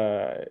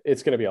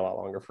going to be a lot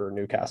longer for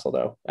Newcastle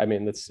though. I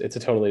mean, it's a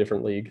totally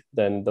different league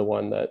than the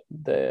one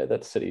that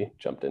City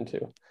jumped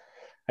into.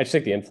 I just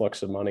think the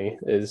influx of money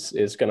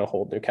is going to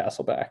hold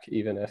Newcastle back,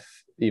 even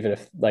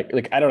if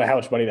like I don't know how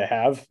much money they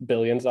have,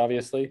 billions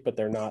obviously, but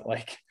they're not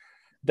like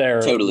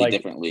they're totally like,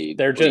 different league.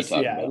 They're just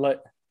like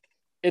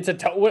it's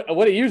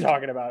what are you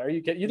talking about?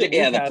 You think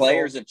Newcastle the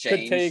players have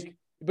changed.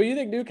 But you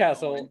think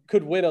Newcastle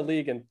could win a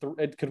league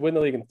could win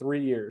the league in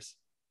 3 years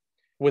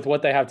with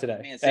what they have today?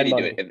 Man City do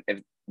it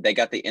if they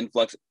got the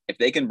influx. If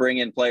they can bring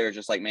in players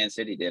just like Man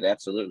City did,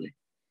 absolutely.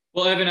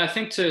 Well, Evan, I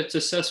think to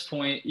Seth's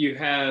point, you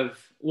have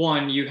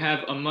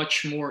a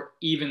much more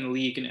even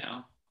league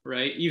now,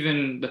 right?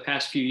 Even the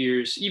past few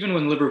years, even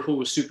when Liverpool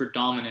was super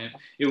dominant,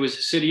 it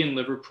was City and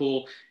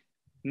Liverpool.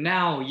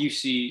 Now you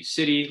see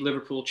City,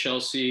 Liverpool,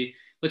 Chelsea.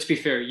 Let's be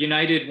fair.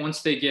 United,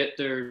 once they get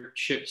their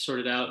shit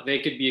sorted out, they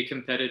could be a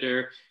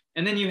competitor.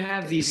 And then you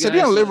have these City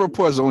and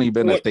Liverpool has only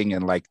been a thing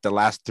in like the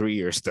last 3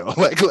 years still.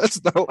 Like,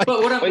 let's not like.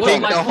 But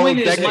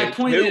my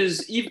point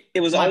is,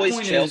 it was always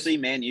Chelsea,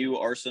 Man U,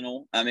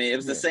 Arsenal. I mean, it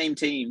was the same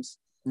teams.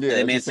 Yeah,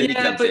 and Man City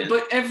comes in.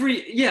 But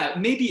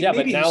maybe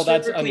but now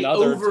that's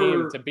another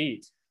team to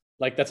beat.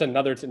 Like that's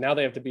another. Now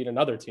they have to beat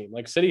another team.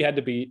 Like City had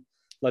to beat,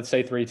 let's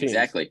say 3 teams.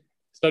 Exactly.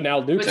 So now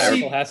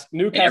Newcastle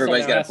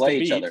everybody's got to play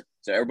each other.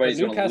 So everybody's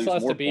going to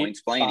lose more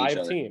points playing each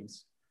other.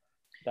 Teams.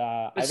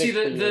 But see,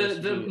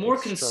 the more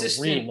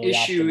consistent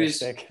issue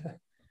is,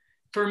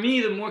 for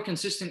me, the more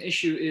consistent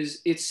issue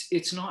is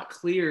it's not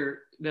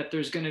clear that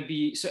there's going to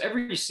be. So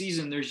every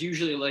season there's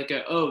usually like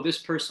this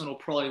person will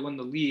probably win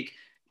the league.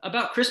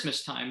 About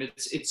Christmas time,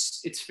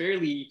 it's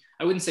fairly,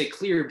 I wouldn't say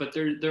clear, but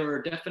there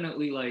are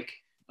definitely like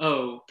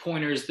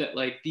pointers that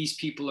like these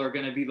people are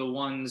going to be the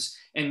ones,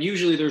 and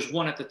usually there's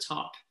one at the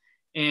top.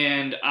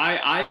 And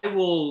I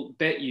will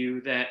bet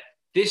you that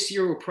this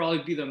year will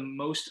probably be the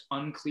most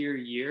unclear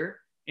year.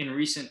 in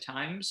recent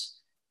times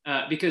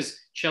because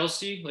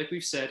Chelsea, like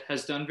we've said,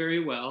 has done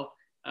very well.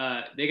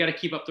 They got to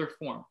keep up their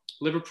form.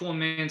 Liverpool and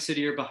Man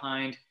City are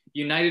behind.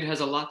 United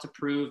has a lot to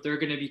prove. They're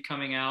going to be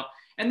coming out.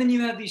 And then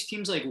you have these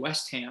teams like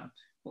West Ham.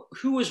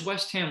 Who was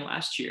West Ham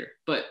last year?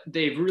 But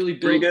they've really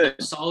built a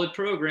solid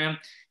program.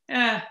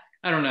 I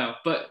don't know.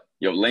 But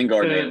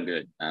Lingard ain't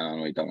good. I don't know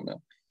what you're talking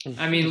about.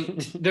 I mean,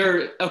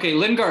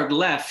 Lingard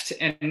left,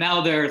 and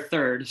now they're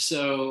third.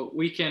 So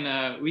we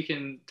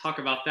can talk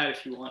about that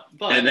if you want.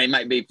 But and they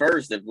might be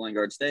first if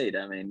Lingard stayed.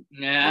 I mean,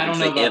 I don't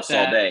know about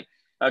that. All day.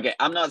 Okay,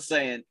 I'm not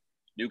saying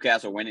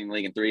Newcastle winning the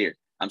league in 3 years.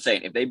 I'm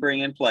saying if they bring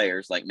in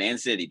players like Man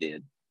City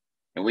did,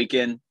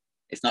 and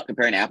it's not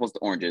comparing apples to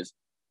oranges.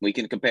 We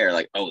can compare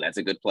like, oh, that's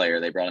a good player.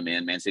 They brought him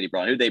in. Man City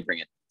brought him. Who did they bring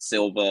in?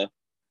 Silva.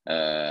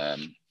 At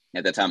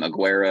that time,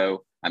 Aguero.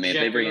 I mean,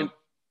 if they bring in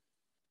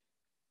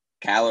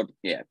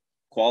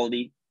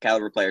quality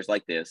caliber players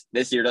like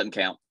this year doesn't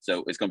count.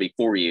 So it's going to be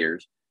 4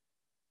 years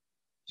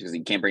because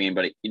you can't bring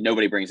anybody.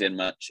 Nobody brings in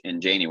much in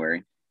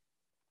January.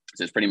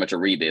 So it's pretty much a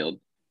rebuild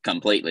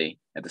completely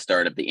at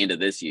the end of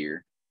this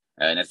year.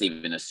 And that's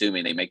even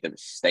assuming they make them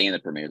stay in the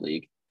Premier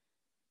League.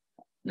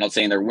 I'm not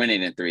saying they're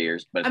winning in 3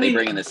 years, but if they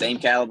bring in the same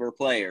caliber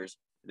players,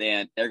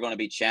 then they're going to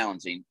be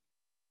challenging.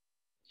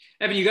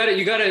 Evan, you got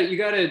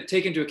to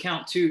take into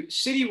account too.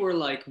 City were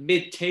like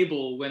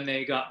mid-table when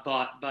they got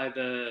bought by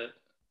their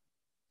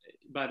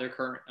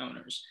current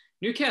owners.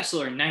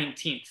 Newcastle are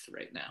 19th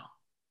right now.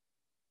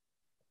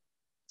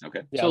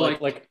 Okay. Yeah, so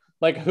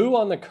like who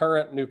on the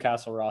current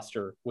Newcastle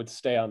roster would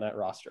stay on that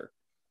roster?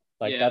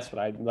 That's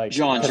what I like.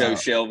 John Joe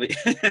Shelby.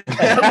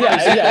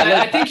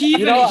 I think he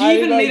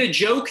even made a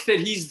joke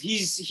that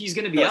he's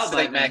going to be out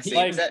by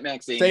Maxime.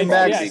 Saint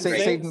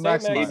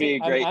Maxima. He'd be a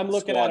great I'm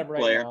looking at him right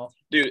player. now.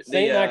 Dude,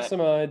 Saint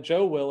Maxima,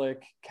 Joe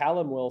Willock,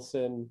 Callum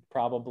Wilson,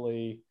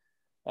 probably.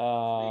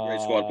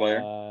 Great squad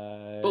player.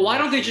 But why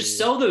don't they just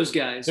sell those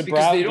guys?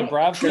 Because they don't.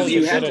 Because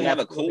you have to have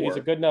a core. He's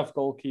a good enough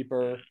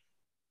goalkeeper.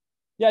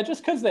 Yeah,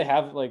 just because they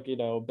have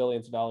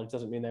billions of dollars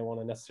doesn't mean they want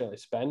to necessarily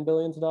spend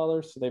billions of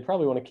dollars. So they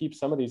probably want to keep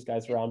some of these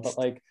guys around.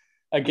 But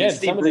again,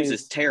 Steve Bruce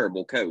is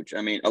terrible coach.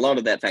 I mean, a lot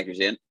of that factors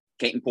in.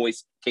 Caton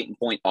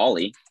Point,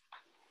 Ollie.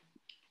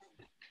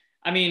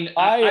 I mean,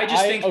 I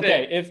just think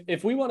that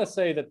if we want to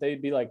say that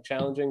they'd be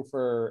challenging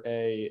for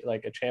a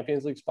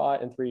Champions League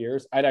spot in 3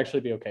 years, I'd actually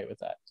be okay with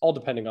that. All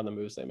depending on the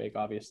moves they make,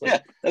 obviously. Yeah,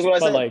 that's what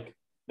I said.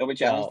 They'll be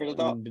challenged for the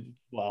top.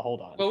 Well,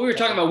 hold on. Well, we were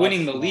talking about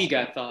winning the league,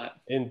 I thought.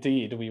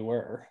 Indeed, we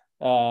were.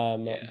 But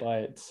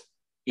I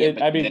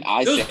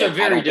don't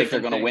think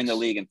they're going to win the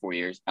league in 4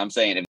 years. I'm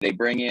saying if they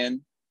bring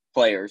in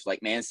players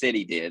like Man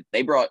City did,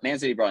 Man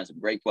City brought in some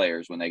great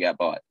players when they got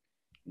bought.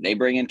 They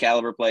bring in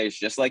caliber players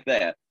just like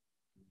that.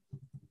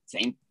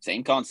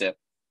 Same concept.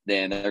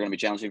 Then they're going to be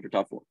challenging for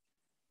top 4.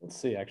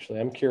 Let's see. Actually,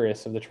 I'm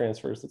curious of the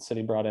transfers that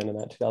City brought in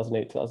that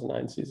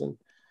 2008-2009 season,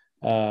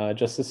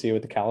 just to see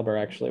what the caliber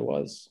actually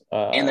was.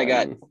 And they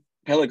got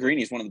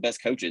Pellegrini is one of the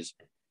best coaches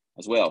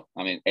as well.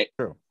 I mean,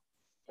 true.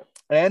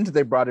 And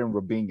they brought in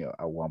Robinho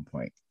at one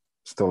point,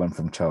 stolen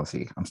from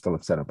Chelsea. I'm still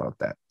upset about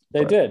that.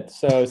 They did.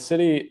 So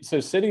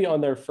City on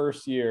their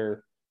first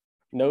year,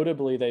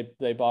 notably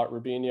they bought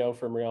Robinho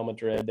from Real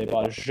Madrid. They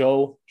bought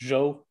Joe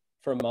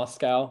from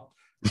Moscow.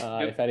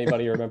 If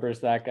anybody remembers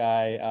that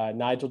guy,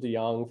 Nigel de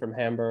Jong from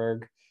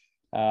Hamburg.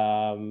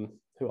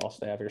 Who else do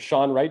they have here?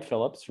 Sean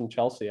Wright-Phillips from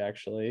Chelsea,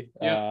 actually.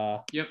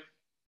 Yep.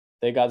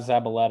 They got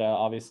Zabaleta.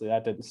 Obviously,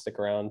 that didn't stick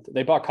around.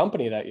 They bought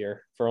Company that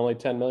year for only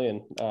 $10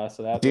 million.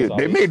 So that was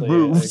they made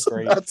moves. A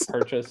great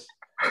purchase.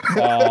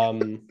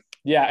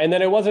 Yeah, and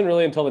then it wasn't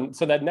really until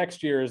so that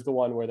next year is the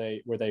one where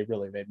they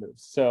really made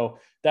moves. So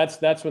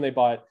that's when they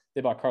bought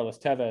Carlos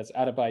Tevez,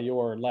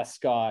 Adebayor, Les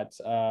Scott,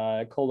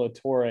 Colo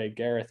Torre,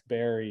 Gareth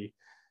Barry,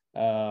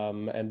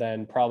 and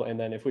then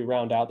if we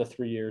round out the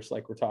 3 years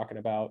like we're talking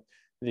about,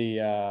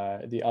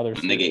 the other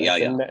they get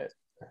Yaya.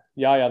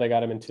 Yaya, they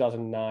got him in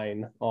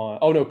 2009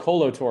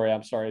 Colo Torre,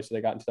 I'm sorry. So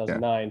they got in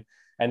 2009. Yeah.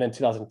 And then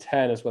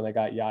 2010 is when they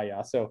got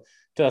Yaya. So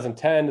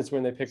 2010 is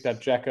when they picked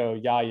up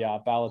Dzeko, Yaya,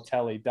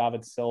 Balotelli,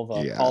 David Silva,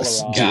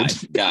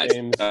 Kolarov, guys.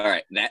 James, all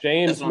right.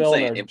 James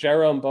Milner,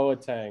 Jerome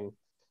Boateng.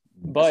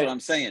 But that's what I'm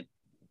saying.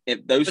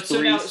 If those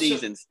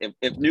seasons,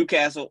 if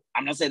Newcastle,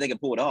 I'm not saying they can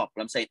pull it off,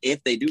 but I'm saying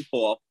if they do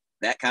pull off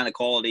that kind of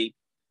quality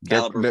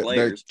caliber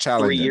players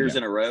 3 years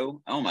in a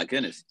row, oh my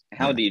goodness,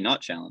 how do you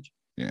not challenge?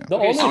 Yeah.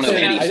 I don't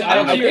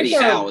know if Eddie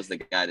Howe is the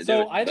guy to do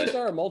it. So I think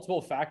there are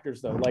multiple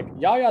factors though. Like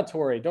Yaya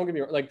Toure, don't get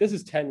me wrong, this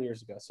is 10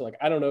 years ago. So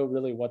I don't know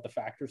really what the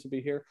factors would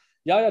be here.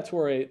 Yaya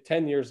Toure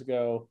 10 years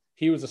ago,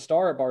 he was a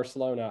star at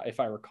Barcelona, if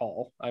I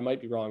recall. I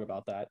might be wrong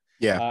about that.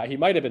 Yeah. He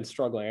might have been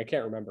struggling. I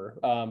can't remember.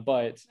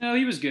 But no,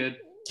 he was good.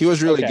 He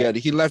was really good.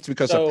 He left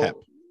because of Pep.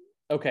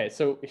 Okay,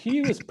 so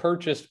he was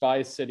purchased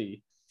by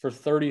City for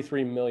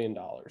 $33 million.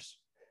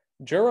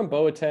 Jerome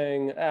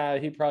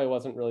Boateng, he probably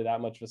wasn't really that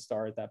much of a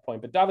star at that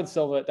point. But David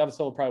Silva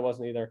probably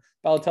wasn't either.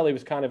 Balotelli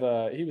was kind of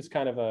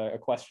a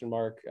question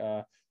mark,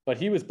 but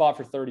he was bought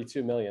for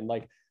 $32 million.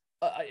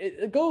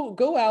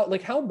 Go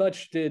out. How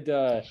much did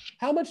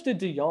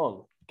De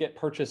Jong get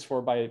purchased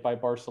for by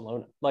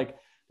Barcelona?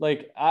 Like,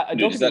 Dude, don't does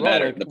get me that wrong.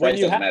 matter? Like, The when price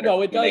you doesn't matter. no,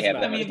 it when they does have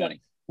matter. that much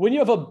money. When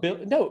you have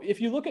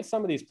if you look at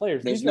some of these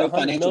players, There's these no are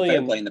 100 financial million.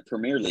 fair play in the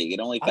Premier League. It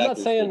only I'm not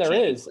factors saying for the there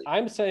Champions is. League.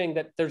 I'm saying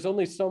that there's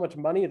only so much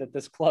money that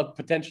this club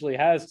potentially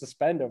has to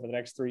spend over the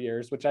next 3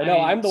 years, which I know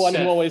I'm the one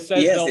who always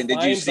says yes, they'll and did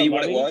you find see the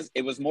what money. it was?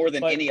 It was more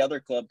than any other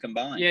club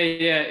combined. Yeah.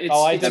 It's,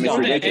 Oh, I it's did more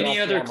not. than I did any not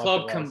see other how much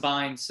club it was.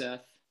 combined,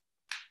 Seth.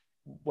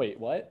 Wait,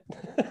 what?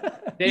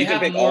 They You can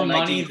have pick more all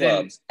 19 money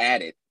clubs,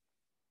 add it.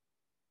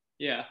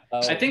 Yeah. Oh.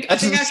 I think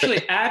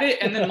actually add it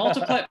and then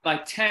multiply it by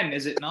 10,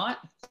 is it not?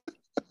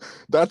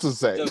 That's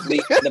insane. So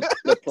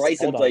the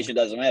price inflation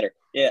doesn't matter.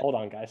 Yeah. Hold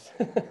on, guys.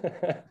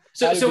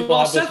 So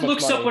while Seth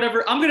looks up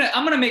whatever, I'm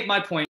gonna make my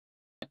point.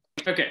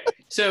 Okay.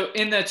 So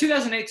in the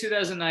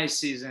 2008-2009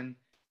 season,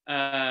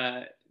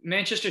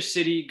 Manchester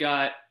City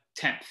got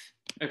 10th.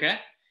 Okay.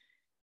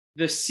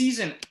 The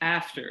season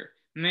after,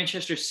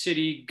 Manchester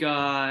City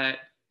got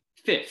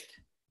 5th.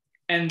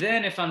 And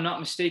then, if I'm not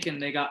mistaken,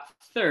 they got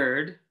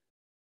 3rd.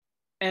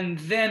 And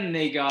then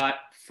they got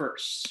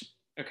 1st.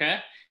 Okay.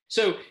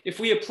 So if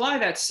we apply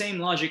that same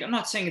logic, I'm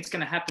not saying it's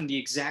going to happen the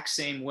exact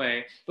same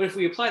way, but if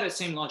we apply that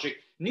same logic,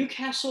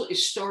 Newcastle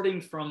is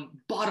starting from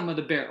bottom of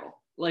the barrel,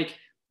 like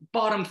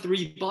bottom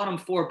 3, bottom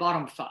 4,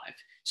 bottom 5.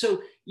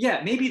 So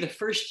yeah, maybe the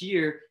first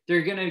year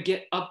they're going to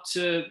get up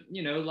to,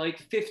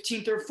 like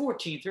 15th or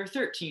 14th or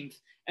 13th,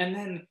 and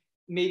then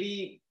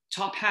maybe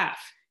top half,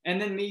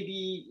 and then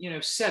maybe,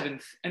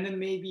 7th, and then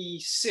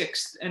maybe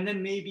 6th, and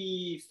then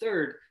maybe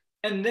 3rd.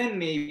 And then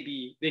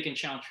maybe they can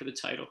challenge for the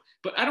title.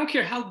 But I don't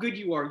care how good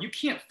you are. You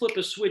can't flip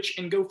a switch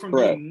and go from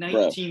being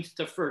 19th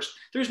to 1st.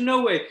 There's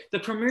no way. The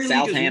Premier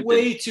League is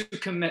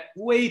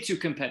way too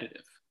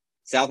competitive.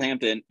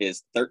 Southampton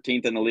is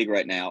 13th in the league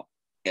right now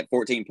at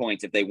 14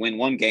 points. If they win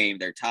one game,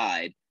 they're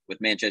tied with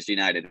Manchester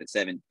United at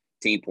 17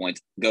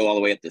 points, go all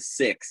the way up to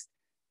 6th.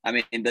 I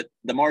mean,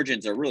 the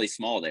margins are really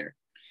small there.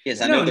 Yes,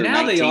 I know they're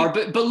now 19. They are,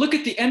 but look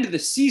at the end of the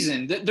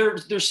season.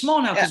 They're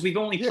small now because we've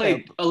only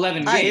played 11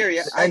 games. I hear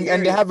you.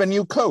 And they have a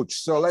new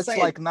coach, so let's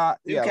not.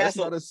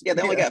 Newcastle,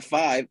 they only got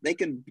 5. They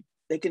can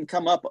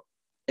come up.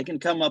 They can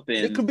come up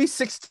in. It could be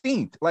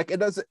 16th. Like it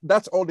does.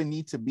 That's all they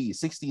need to be,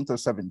 16th or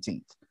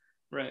 17th.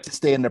 Right. To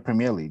stay in the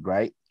Premier League,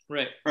 right?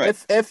 Right.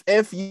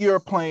 If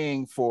you're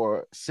playing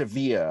for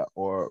Sevilla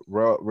or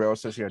Real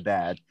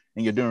Sociedad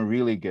and you're doing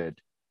really good.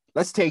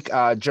 Let's take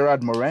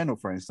Gerard Moreno,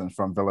 for instance,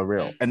 from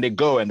Villarreal. And they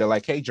go and they're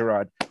like, hey,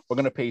 Gerard, we're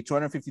going to pay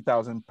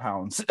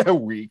 £250,000 a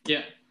week.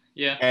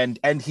 Yeah.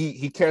 And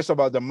he cares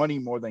about the money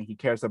more than he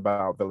cares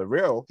about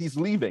Villarreal. He's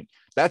leaving.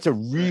 That's a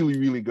really,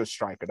 really good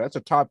striker. That's a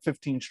top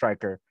 15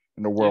 striker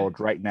in the world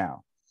right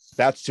now.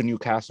 That's to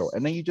Newcastle.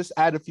 And then you just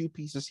add a few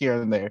pieces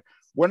here and there.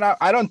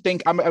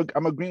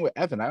 I'm agreeing with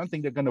Evan. I don't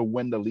think they're going to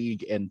win the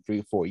league in 3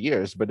 or 4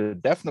 years, but they're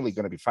definitely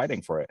going to be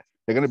fighting for it.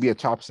 They're going to be a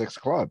top 6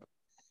 club.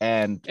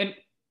 And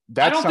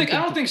I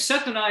don't think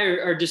Seth and I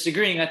are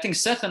disagreeing. I think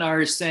Seth and I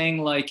are saying,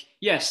 like,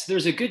 yes,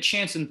 there's a good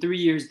chance in 3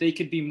 years they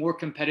could be more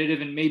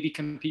competitive and maybe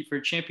compete for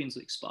a Champions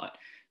League spot.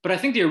 But I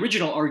think the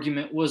original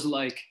argument was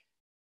like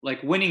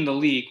winning the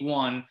league,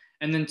 1,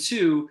 and then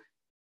 2,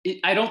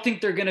 I don't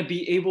think they're going to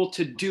be able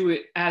to do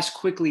it as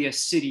quickly as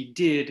City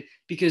did,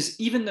 because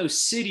even though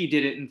City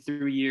did it in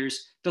 3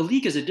 years, the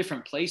league is a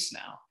different place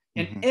now.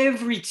 And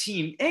every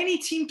team, any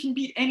team can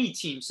beat any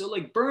team. So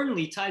like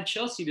Burnley tied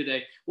Chelsea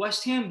today.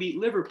 West Ham beat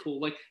Liverpool.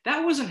 Like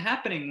that wasn't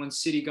happening when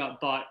City got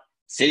bought.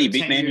 City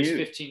beat Man U.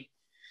 15.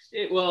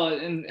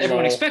 And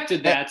everyone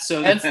expected that.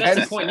 So that's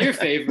a point in your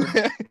favor.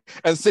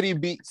 And City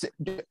beat.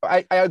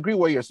 I agree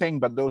what you're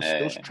saying, but those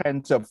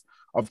trends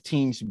of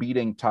teams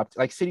beating top,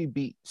 like City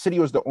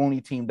was the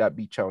only team that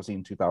beat Chelsea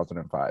in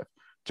 2005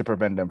 to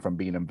prevent them from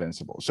being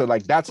invincible. So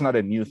like that's not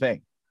a new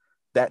thing.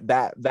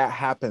 That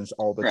happens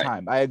all the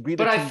time. I agree.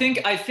 But I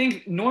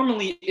think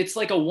normally it's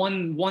like a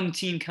one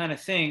team kind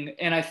of thing.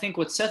 And I think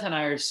what Seth and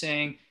I are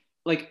saying,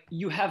 like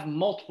you have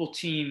multiple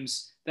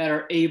teams that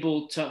are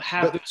able to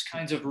have those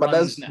kinds of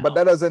runs now. But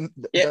doesn't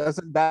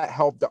that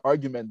help the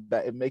argument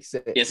that it makes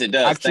it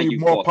actually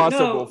more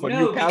possible for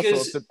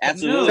Newcastle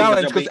to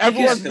challenge because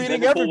everyone's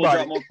beating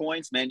everybody. More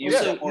points, Man U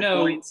will drop more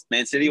points,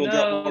 Man City will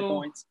drop more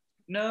points.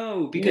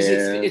 No, because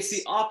it's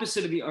the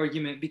opposite of the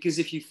argument. Because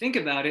if you think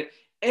about it,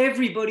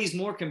 everybody's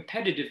more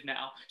competitive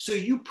now. So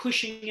you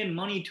pushing in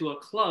money to a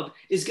club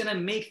is going to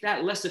make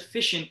that less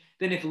efficient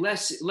than if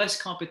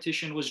less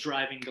competition was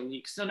driving the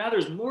league. So now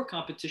there's more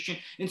competition.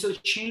 And so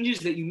changes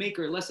that you make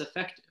are less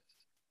effective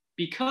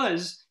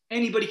because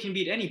anybody can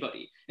beat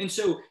anybody. And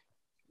so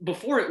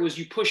before it was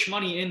you push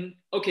money in,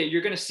 okay,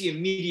 you're going to see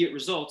immediate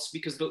results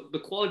because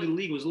the quality of the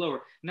league was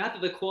lower. Now that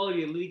the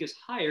quality of the league is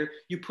higher,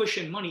 you push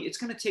in money. It's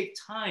going to take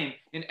time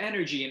and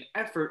energy and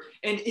effort.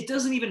 And it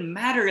doesn't even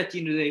matter at the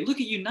end of the day.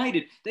 Look at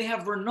United. They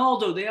have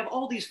Ronaldo. They have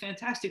all these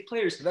fantastic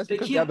players. They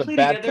can't play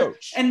together.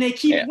 And they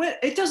keep winning.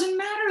 It doesn't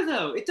matter,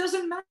 though. It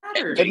doesn't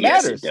matter. It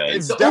matters.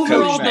 Yes, the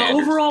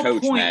overall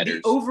point,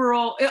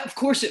 of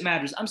course it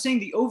matters. I'm saying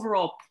the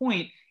overall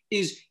point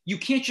is you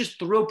can't just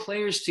throw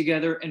players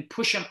together and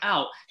push them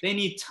out. They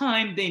need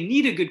time. They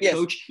need a good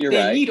coach.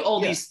 They need all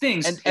these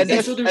things. And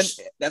so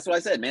that's what I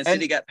said. Man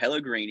City got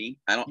Pellegrini.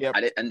 I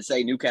didn't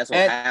say Newcastle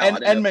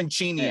and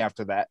Mancini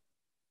after that.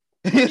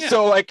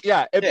 So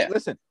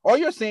listen, all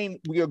you're saying,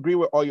 we agree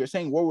with all you're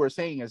saying. What we're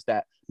saying is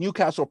that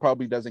Newcastle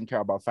probably doesn't care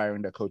about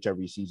firing their coach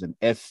every season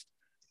if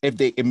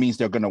it means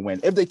they're going to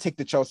win. If they take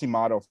the Chelsea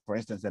model, for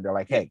instance, and they're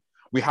like, hey,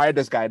 we hired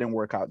this guy, it didn't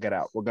work out, get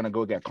out. We're going to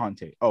go get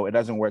Conte. Oh, it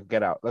doesn't work,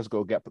 get out. Let's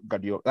go get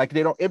Guardiola. Like,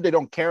 if they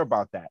don't care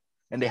about that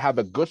and they have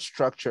a good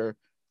structure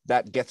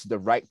that gets the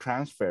right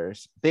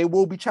transfers, they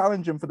will be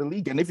challenging for the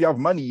league. And if you have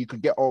money, you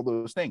could get all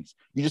those things.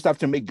 You just have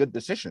to make good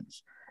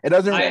decisions. It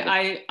doesn't.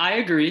 I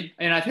agree,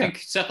 and I think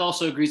Seth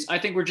also agrees. I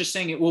think we're just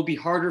saying it will be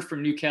harder for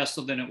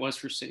Newcastle than it was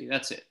for City.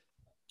 That's it.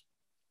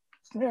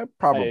 Yeah,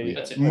 probably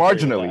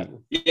marginally.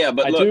 Yeah,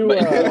 but in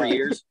 4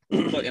 years,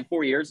 in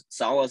 4 years,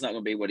 Salah's not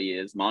going to be what he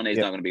is. Mane's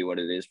not going to be what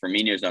it is.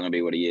 Firmino's not going to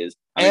be what he is.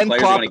 And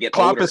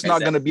Klopp is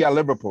not going to be at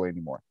Liverpool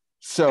anymore.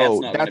 So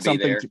that's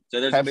something.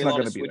 So there's going to be a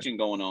lot of switching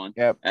going on.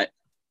 Yep.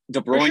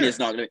 De Bruyne is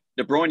not going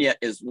to. De Bruyne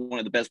is one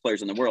of the best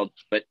players in the world,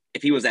 but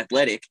if he was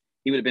athletic,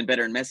 he would have been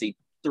better than Messi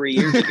 3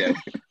 years ago.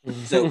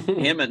 So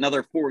him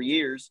another 4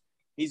 years,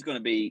 he's going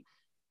to be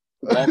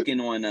walking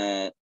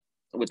on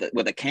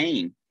with a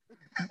cane.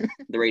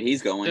 The rate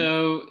he's going.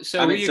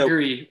 So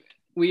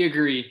we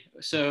agree.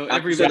 So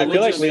everybody,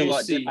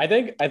 I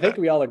think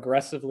we all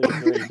aggressively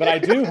agree. But I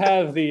do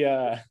have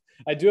the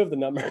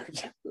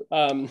numbers.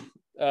 I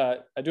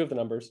do have the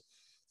numbers.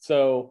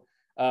 So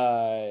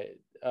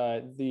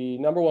the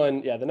number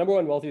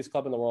one wealthiest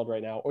club in the world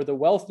right now, or the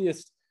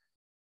wealthiest.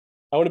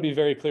 I want to be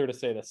very clear to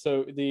say this.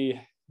 So the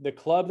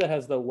club that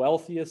has the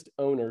wealthiest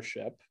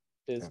ownership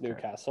is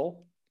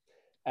Newcastle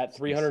at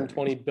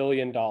 $320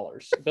 billion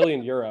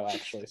euro,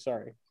 actually.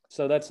 Sorry.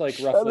 So that's like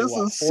roughly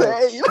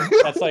insane.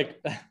 That's like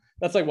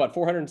what,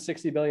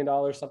 $460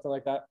 billion, something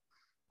like that.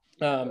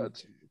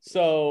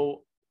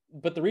 So,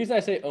 but the reason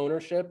I say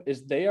ownership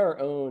is they are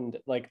owned,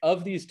 like,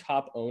 of these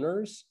top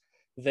owners,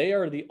 they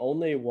are the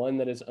only one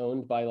that is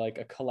owned by like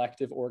a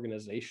collective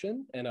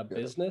organization and a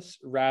business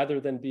rather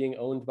than being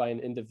owned by an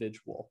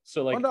individual.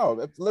 So like,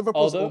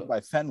 Liverpool's owned by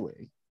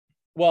Fenway.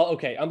 Well,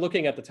 okay, I'm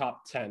looking at the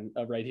top 10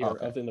 right here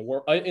of in the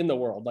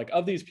world. Like,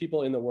 of these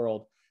people in the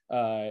world,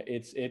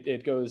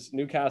 it goes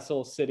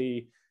Newcastle,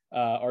 City,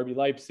 RB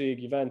Leipzig,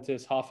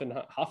 Juventus,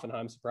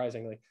 Hoffenheim,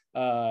 surprisingly,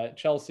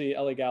 Chelsea,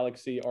 LA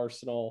Galaxy,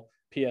 Arsenal,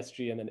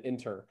 PSG, and then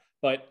Inter.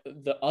 But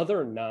the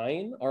other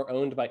 9 are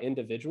owned by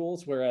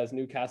individuals, whereas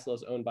Newcastle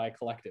is owned by a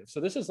collective. So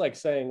this is like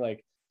saying,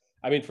 like,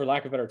 I mean, for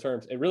lack of better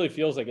terms, it really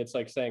feels like it's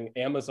like saying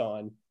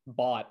Amazon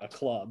bought a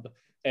club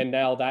and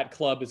now that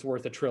club is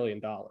worth $1 trillion.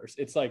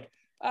 It's like,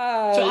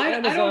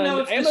 I don't know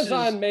if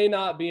Amazon may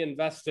not be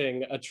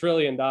investing $1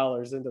 trillion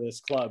into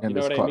this club. You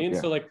know what I mean?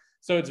 Yeah.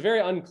 So it's very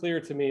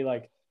unclear to me,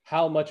 like,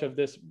 how much of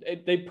this,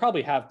 they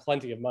probably have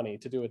plenty of money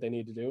to do what they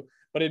need to do,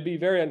 but it'd be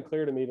very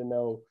unclear to me to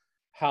know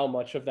how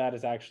much of that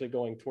is actually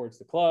going towards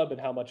the club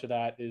and how much of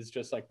that is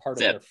just like part of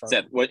their firm.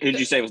 Seth, what did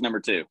you say was number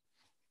 2?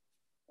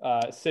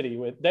 City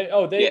they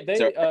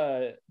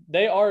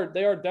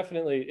are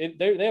definitely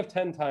they have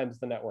 10 times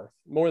the net worth,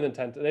 more than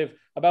 10. They have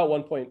about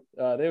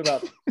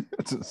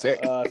that's insane.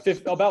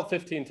 About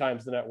 15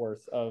 times the net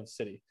worth of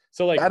City.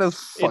 So like, that is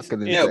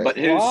fucking insane. But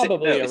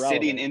who's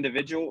City, an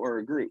individual or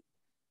a group?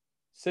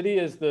 City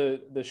is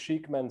the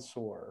Sheikh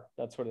Mansour.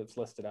 That's what it's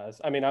listed as.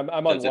 I mean, I'm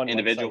on one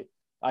individual. Website.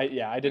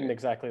 I didn't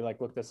exactly like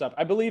look this up.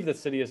 I believe the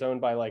City is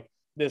owned by like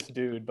this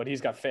dude, but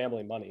he's got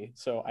family money,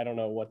 so I don't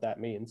know what that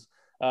means.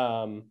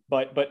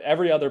 But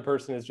every other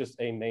person is just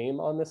a name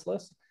on this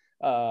list,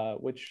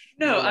 which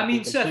I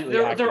mean, Seth,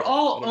 they're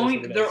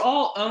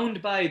all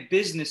owned by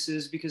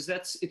businesses because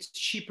it's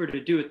cheaper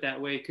to do it that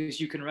way because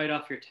you can write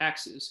off your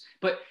taxes.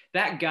 But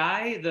that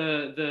guy,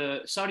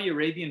 the Saudi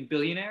Arabian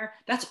billionaire,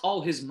 that's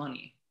all his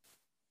money.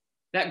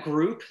 That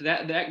group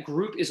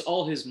is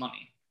all his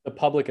money. The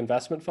Public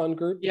Investment Fund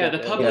group? Yeah, the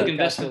Public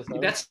Investment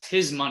Fund. That's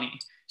his money.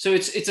 So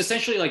it's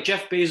essentially like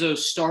Jeff Bezos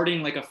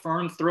starting like a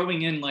firm,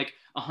 throwing in like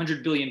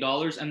 $100 billion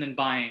and then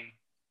buying,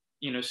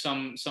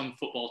 some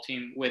football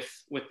team with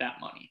that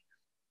money.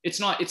 It's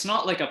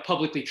not like a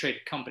publicly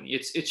traded company.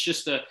 It's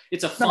just a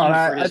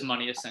fund for his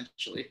money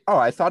essentially. Oh,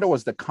 I thought it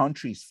was the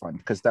country's fund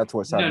because that's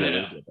what Saudi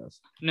Arabia does.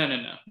 No.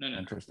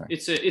 Interesting.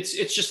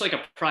 It's just like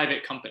a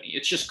private company.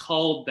 It's just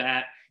called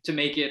that to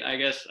make it, I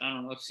guess, I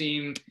don't know,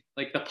 seem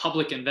like the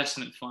Public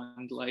Investment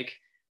Fund, like,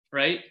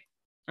 right?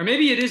 Or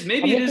maybe it is,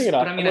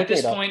 but I mean, at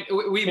this point,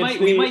 we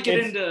might get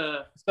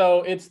into.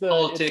 So it's the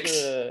politics.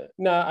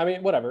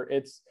 Whatever.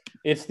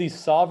 It's the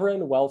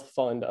Sovereign Wealth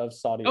Fund of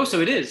Saudi. Oh,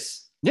 so it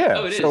is. Yeah.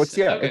 Oh, it's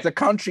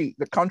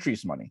the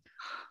country's money.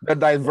 They're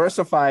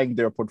diversifying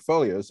their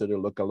portfolio so they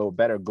look a little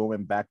better.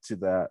 Going back to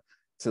the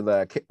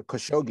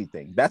Khashoggi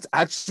thing. That's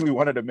actually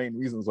one of the main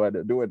reasons why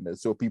they're doing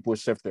this. So people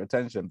shift their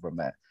attention from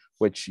that,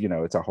 which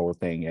it's a whole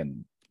thing.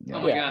 And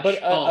but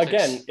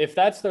again, if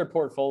that's their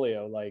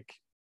portfolio, like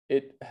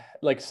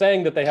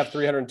saying that they have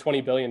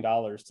 $320 billion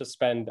to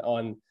spend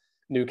on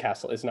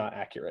Newcastle is not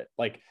accurate.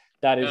 Like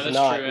That is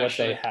not true, what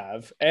actually. they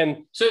have.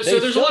 And so they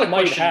there's a lot of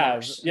might question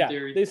marks in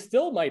theory. they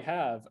still might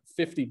have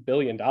 $50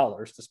 billion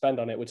to spend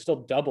on it, which still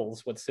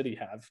doubles what City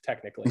have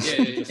technically.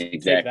 Yeah. Just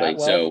exactly. take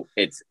that So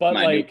it's but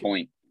my new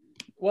point.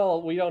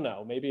 Well, we don't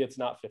know. Maybe it's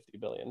not 50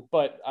 billion,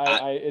 but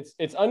it's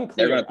unclear.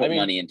 They're going to put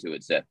money into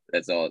it, Seth.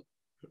 That's all.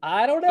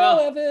 I don't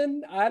know,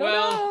 Evan. I don't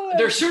know.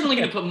 They're certainly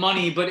going to put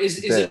money, but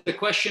is it a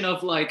question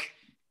of like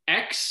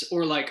X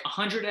or like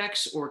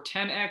 100X or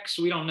 10X?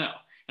 We don't know.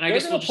 And I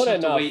guess we'll just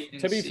have to wait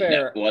and to be see.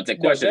 fair, well, it's a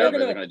question of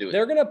they're going to do it.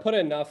 They're going to put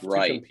enough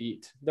Right. to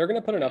compete. They're going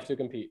to put enough to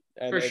compete.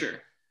 And for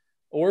sure.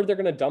 Or they're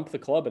going to dump the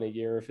club in a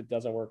year if it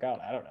doesn't work out.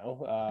 I don't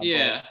know.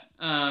 Yeah.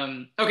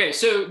 Okay.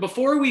 So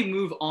before we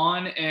move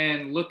on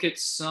and look at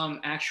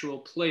some actual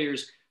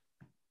players,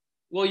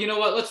 well, you know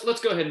what?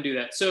 Let's go ahead and do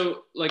that.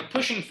 So, like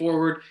pushing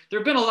forward, there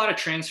have been a lot of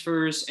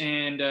transfers,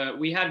 and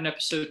we had an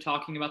episode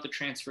talking about the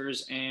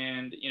transfers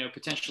and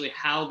potentially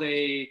how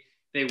they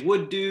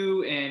would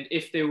do and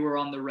if they were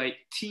on the right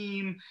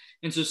team.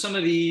 And so some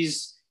of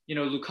these,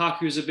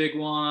 Lukaku is a big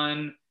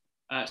one,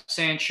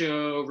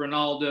 Sancho,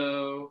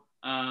 Ronaldo.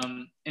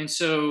 And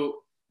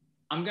so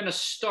I'm going to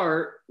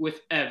start with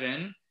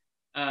Evan.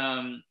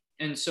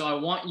 And so I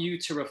want you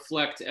to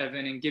reflect,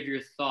 Evan, and give your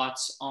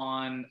thoughts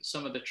on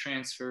some of the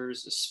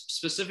transfers,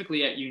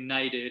 specifically at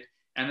United,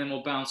 and then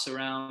we'll bounce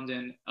around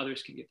and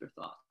others can get their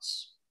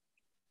thoughts.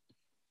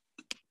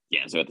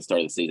 Yeah, so at the start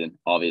of the season,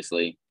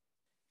 obviously,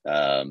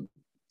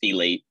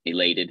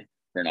 elated.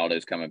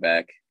 Ronaldo's coming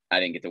back. I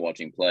didn't get to watch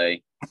him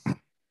play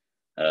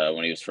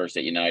when he was first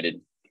at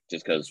United,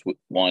 just because,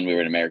 one, we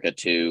were in America,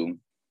 two,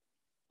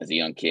 as a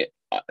young kid.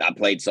 I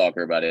played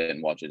soccer, but I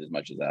didn't watch it as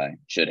much as I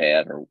should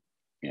have or,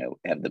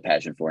 have the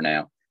passion for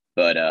now.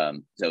 But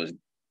so it was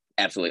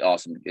absolutely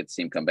awesome to get to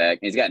see him come back.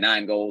 He's got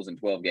 9 goals in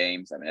 12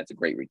 games. I mean, that's a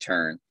great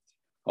return.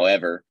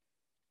 However,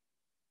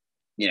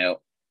 can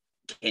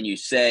you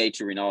say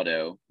to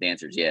Ronaldo, the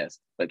answer is yes,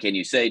 but can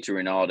you say to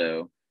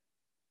Ronaldo,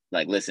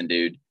 like, listen,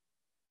 dude,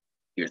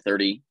 you're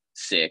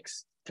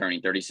 36, turning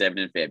 37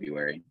 in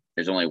February.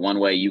 There's only one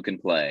way you can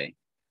play.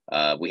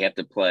 We have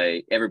to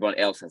play. Everyone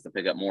else has to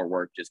pick up more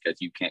work just because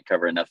you can't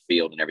cover enough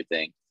field and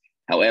everything.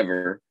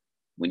 However,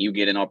 when you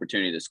get an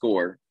opportunity to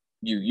score,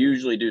 you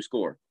usually do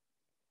score.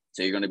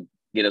 So you're going to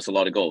get us a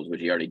lot of goals, which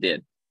he already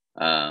did.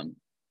 But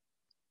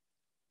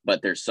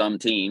there's some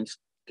teams,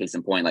 case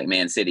in point, like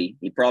Man City,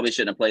 he probably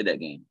shouldn't have played that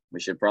game.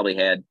 We should have probably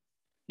had,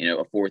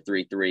 a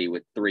 4-3-3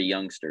 with 3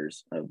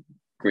 youngsters of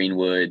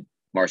Greenwood,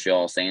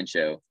 Martial,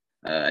 Sancho,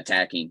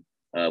 attacking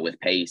with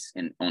pace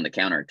and on the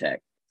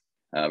counterattack.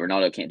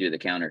 Ronaldo can't do the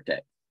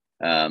counterattack.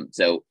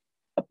 So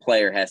a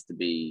player can't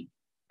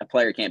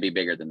be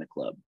bigger than the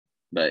club.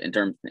 But in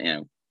terms,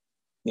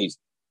 he's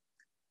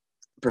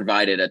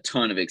provided a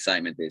ton of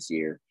excitement this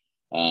year.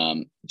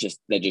 That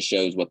just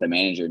shows what the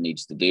manager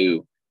needs to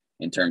do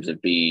in terms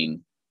of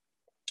being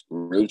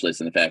ruthless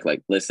in the fact,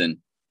 like,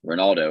 listen,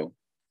 Ronaldo,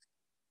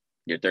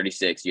 you're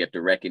 36. You have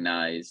to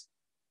recognize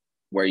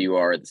where you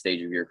are at the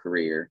stage of your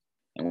career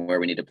and where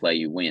we need to play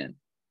you win.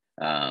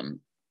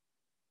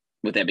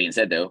 With that being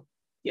said, though,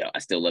 I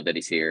still love that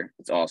he's here.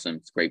 It's awesome.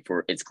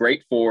 It's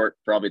great for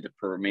probably the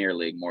Premier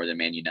League more than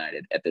Man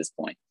United at this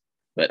point.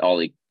 But all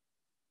he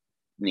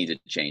needs to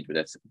change, but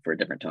that's for a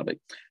different topic.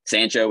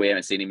 Sancho, we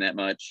haven't seen him that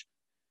much.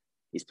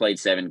 He's played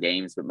 7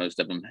 games, but most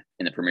of them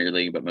in the Premier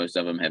League, but most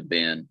of them have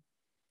been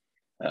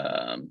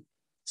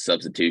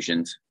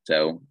substitutions.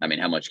 So, I mean,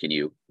 how much can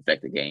you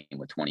affect the game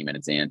with 20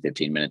 minutes in,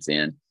 15 minutes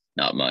in?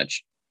 Not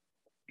much.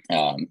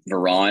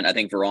 Varane, I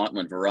think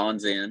when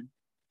Varane's in,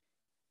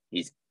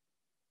 he's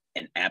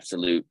an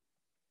absolute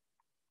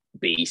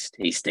beast.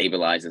 He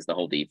stabilizes the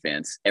whole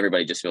defense.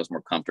 Everybody just feels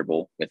more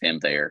comfortable with him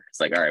there. It's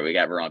like, all right, we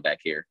got Varane back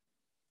here.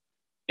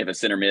 If a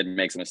center mid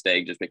makes a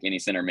mistake, just pick any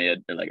center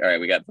mid. They're like, all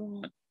right, we got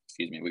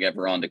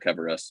Varane to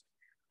cover us.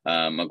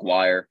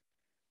 Maguire,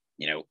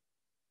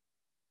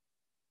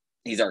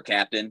 he's our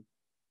captain.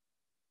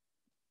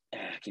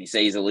 Can you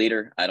say he's a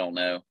leader? I don't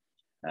know.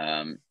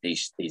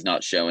 He's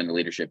not showing the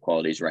leadership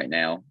qualities right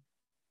now.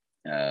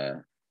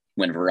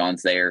 When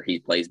Varane's there, he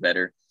plays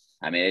better.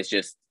 I mean, it's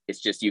just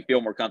you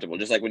feel more comfortable.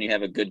 Just like when you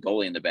have a good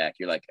goalie in the back,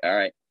 you're like, all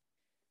right,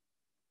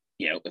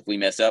 if we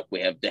mess up, we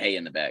have De Gea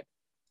in the back.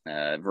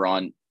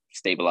 Varane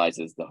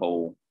stabilizes the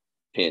whole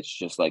pitch,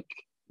 just like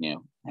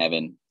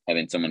having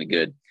someone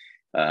good.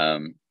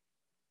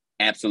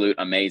 Absolute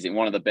amazing.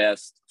 One of the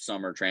best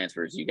summer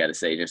transfers, you got to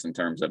say, just in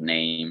terms of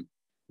name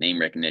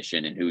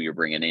recognition and who you're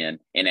bringing in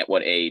and at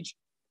what age.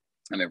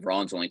 I mean,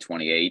 Varane's only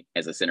 28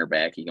 as a center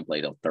back. He can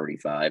play till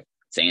 35.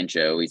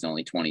 Sancho, he's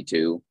only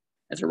 22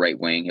 as a right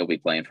wing. He'll be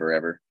playing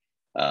forever.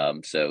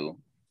 So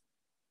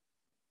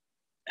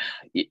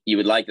you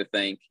would like to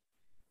think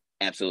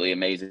absolutely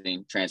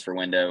amazing transfer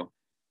window.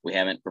 We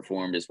haven't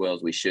performed as well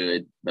as we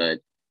should, but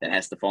that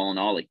has to fall on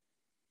Ollie.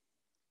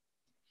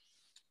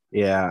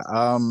 Yeah.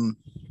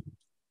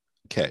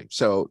 Okay.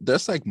 So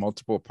there's like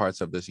multiple parts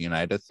of this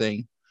United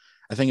thing.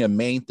 I think a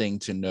main thing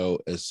to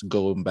note is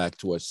going back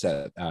to what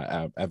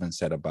Evan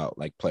said about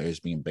like players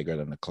being bigger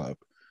than the club.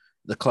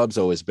 The club's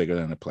always bigger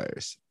than the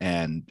players.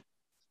 And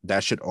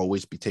that should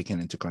always be taken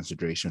into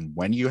consideration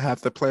when you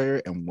have the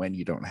player and when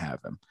you don't have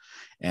him.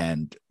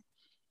 And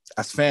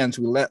as fans,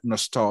 we let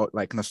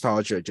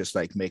nostalgia just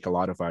like make a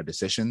lot of our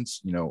decisions.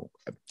 You know,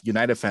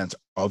 United fans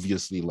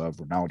obviously love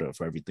Ronaldo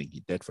for everything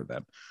he did for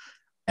them.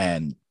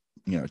 And,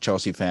 you know,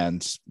 Chelsea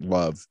fans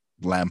love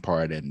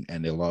Lampard and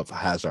they love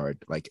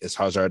Hazard. Like, is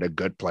Hazard a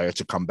good player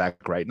to come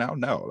back right now?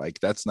 No, like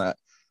that's going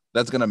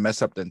to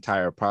mess up the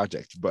entire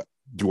project. But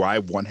do I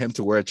want him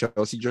to wear a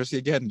Chelsea jersey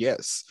again?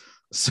 Yes.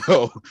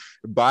 So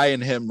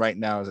buying him right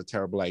now is a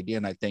terrible idea.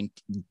 And I think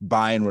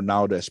buying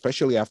Ronaldo,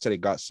 especially after they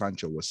got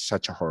Sancho, was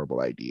such a horrible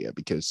idea,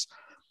 because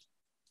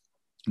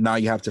now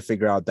you have to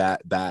figure out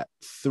that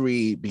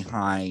three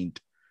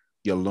behind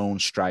your lone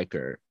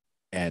striker.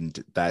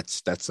 And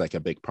that's like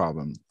a big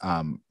problem.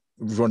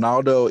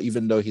 Ronaldo,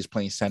 even though he's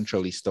playing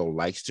centrally, still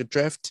likes to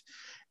drift.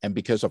 And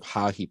because of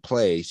how he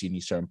plays, you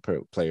need certain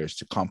players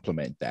to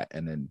complement that.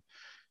 And then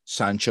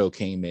Sancho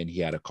came in, he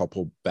had a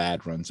couple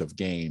bad runs of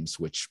games,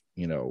 which,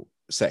 you know,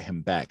 set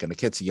him back. And the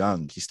kid's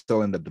young. He's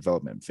still in the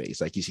development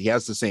phase. Like, he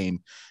has the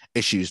same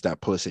issues that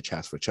Pulisic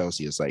has for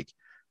Chelsea. It's like,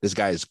 this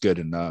guy is good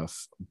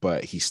enough,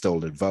 but he's still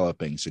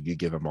developing. So do you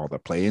give him all the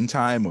playing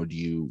time, or do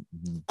you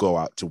go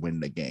out to win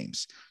the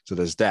games? So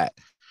there's that.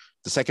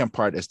 The second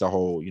part is the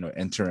whole, you know,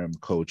 interim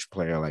coach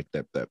player, like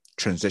the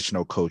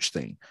transitional coach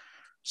thing.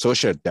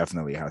 Solskjaer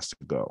definitely has to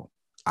go.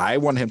 I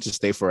want him to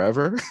stay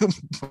forever,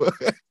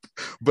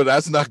 but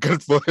that's not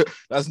good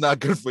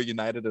for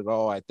United at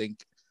all. I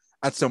think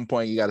at some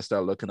point you got to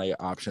start looking at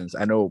your options.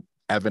 I know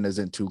Evan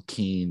isn't too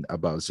keen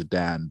about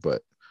Zidane,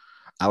 but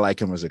I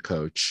like him as a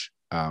coach.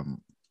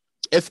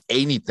 If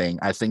anything,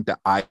 I think the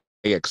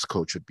Ajax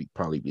coach would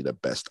probably be the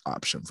best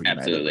option for United.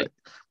 Absolutely.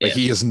 But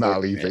he is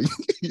not leaving.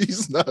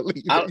 He's not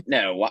leaving. I don't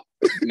know.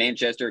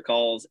 Manchester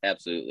calls?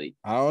 Absolutely.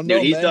 I don't know.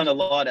 Dude, he's done a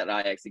lot at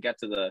Ajax.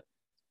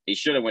 He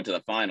should have went to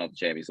the final of the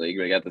Champions League.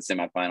 He got the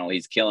semifinal.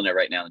 He's killing it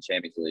right now in the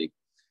Champions League.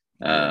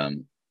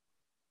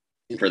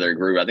 For their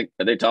group, I think,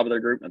 are they top of their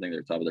group? I think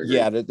they're top of their group.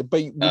 Yeah, but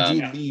would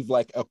you leave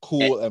like a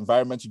cool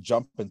environment to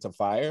jump into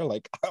fire?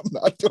 Like, I'm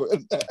not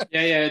doing that.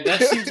 Yeah,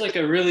 that seems like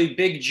a really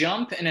big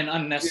jump and an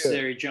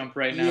unnecessary jump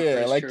right now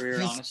for his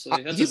career,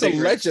 honestly. He's a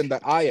legend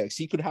at Ajax.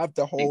 He could have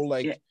the whole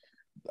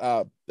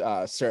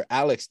Sir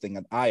Alex thing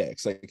at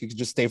Ajax. Like, he could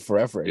just stay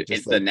forever.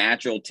 It's the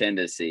natural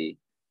tendency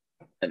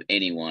of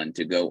anyone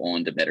to go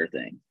on to better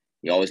things.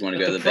 You always want to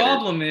go to the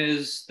problem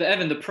is,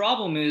 the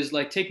problem is,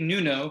 like, take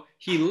Nuno.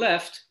 He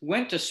left,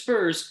 went to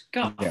Spurs,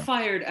 got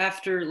fired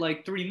after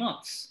like 3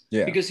 months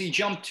because he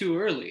jumped too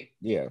early.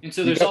 Yeah. And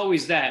so there's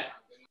always that.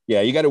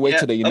 Yeah, you got to wait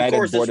till the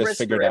United board is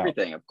figured out.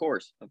 Everything, of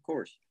course.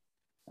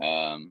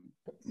 But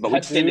we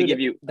tend to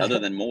give you, other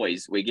than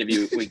Moyes, we give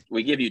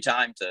you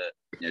time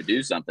to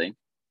do something.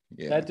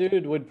 Yeah. That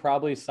dude would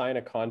probably sign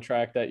a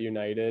contract at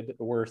United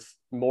worth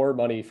more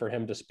money for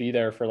him to be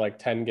there for like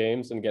 10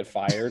 games and get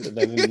fired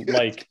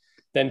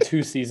than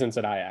 2 seasons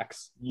at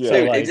Ajax. Yeah,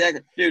 so,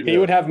 exactly. Dude, he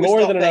would have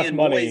more than enough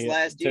money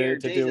to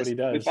do what he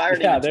does. We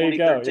fired him in 2013.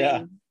 There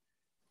you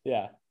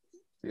go.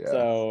 Yeah.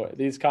 So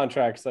these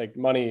contracts, like,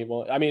 money,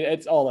 well, I mean,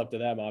 it's all up to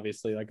them,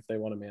 obviously, like, if they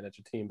want to manage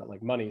a team, but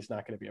like, money is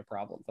not going to be a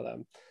problem for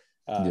them.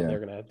 They're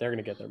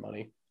gonna get their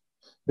money.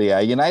 But yeah,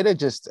 United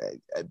just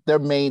their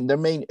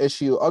main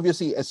issue,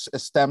 obviously, it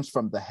stems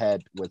from the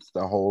head with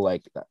the whole,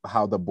 like,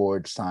 how the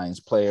board signs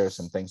players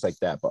and things like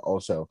that, but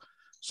also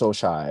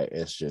Solskjaer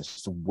is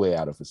just way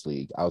out of his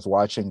league. I was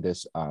watching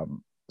this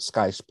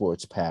Sky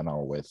Sports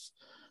panel with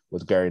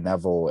Gary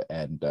Neville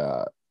and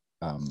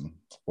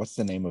what's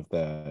the name of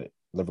the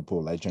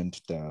Liverpool legend,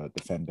 the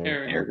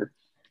defender?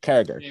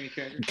 Carragher.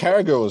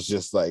 Carragher was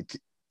just like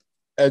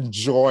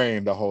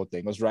enjoying the whole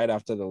thing. It was right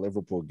after the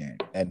Liverpool game,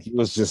 and he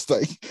was just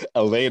like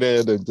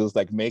elated and just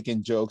like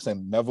making jokes,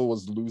 and Neville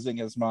was losing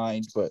his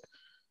mind. But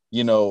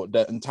you know,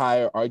 the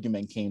entire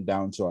argument came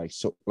down to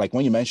like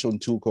when you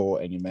mentioned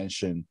Tuchel and you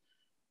mentioned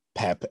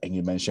Pep and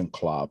you mentioned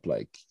Klopp,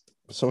 like,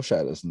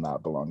 Solskjaer does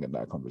not belong in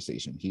that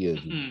conversation. He is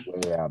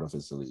way out of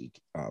his league.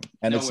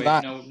 And it's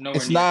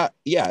not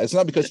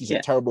because he's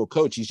a terrible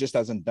coach. He just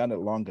hasn't done it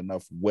long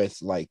enough with,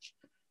 like,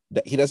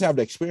 he doesn't have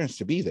the experience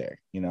to be there.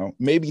 You know,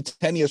 maybe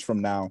 10 years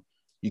from now,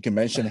 you can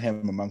mention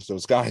him amongst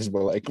those guys,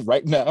 but like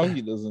right now,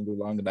 he doesn't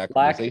belong in that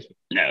conversation.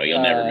 No,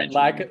 you'll never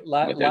mention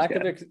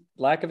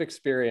lack of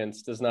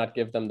experience does not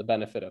give them the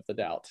benefit of the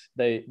doubt.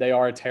 They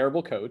are a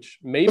terrible coach.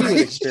 Maybe with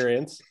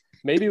experience,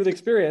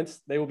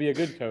 they will be a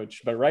good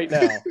coach. But right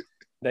now,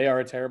 they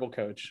are a terrible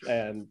coach,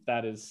 and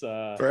that is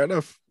fair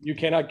enough. You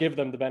cannot give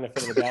them the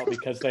benefit of the doubt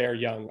because they are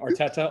young.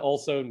 Arteta,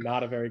 also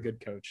not a very good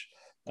coach.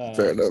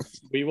 Fair enough.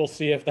 We will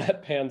see if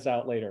that pans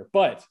out later.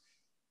 But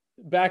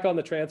back on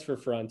the transfer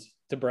front,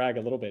 to brag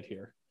a little bit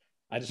here,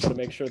 I just want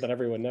to make sure that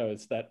everyone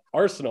knows that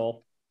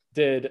Arsenal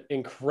did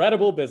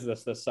incredible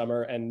business this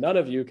summer, and none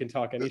of you can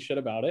talk any shit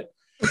about it.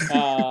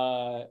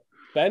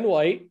 Ben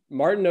White,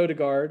 Martin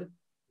Odegaard,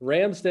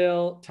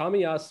 Ramsdale,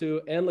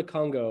 Tomiyasu, and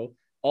Lukongo,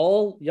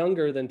 all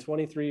younger than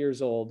 23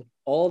 years old,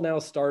 all now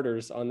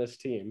starters on this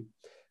team.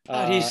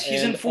 God,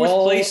 he's in fourth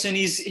place and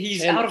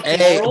he's out of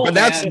control. control.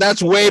 But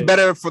that's way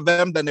better for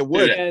them than it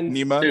would.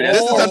 Nima. Dude,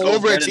 this is an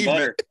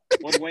overachievement.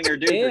 What did Winger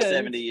do for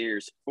 70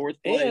 years?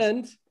 Fourth place.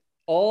 And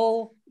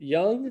all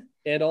young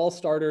and all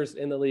starters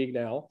in the league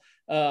now.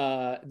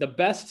 The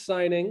best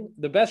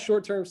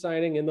short-term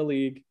signing in the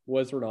league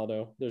was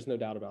Ronaldo. There's no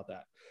doubt about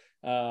that.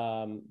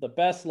 The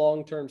best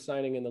long-term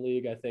signing in the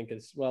league, I think,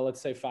 is, well, let's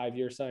say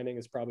 5-year signing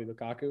is probably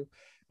Lukaku.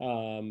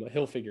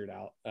 He'll figure it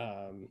out.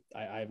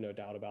 I have no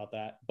doubt about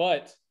that.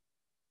 But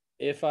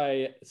if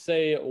I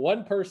say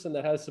one person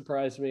that has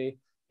surprised me,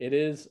 it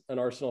is an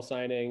Arsenal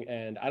signing.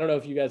 And I don't know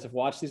if you guys have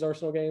watched these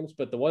Arsenal games,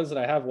 but the ones that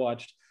I have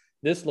watched,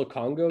 this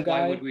Lukongo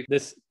guy,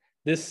 this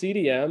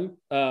CDM,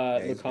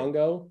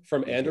 Lukongo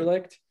from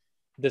Anderlecht,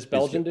 this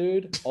Belgian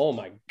dude. Oh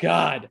my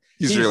God.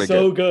 He's really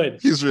so good.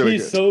 He's really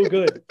good. So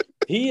good.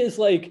 He's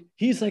like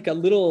a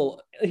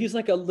little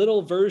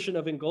version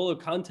of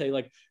N'Golo Kante,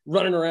 like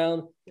running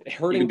around,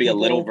 hurting. You can be people.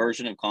 a little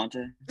version of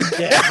Kante.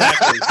 Yeah,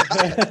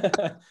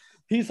 exactly.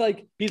 He's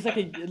like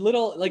a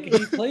little, like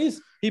he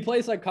plays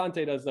like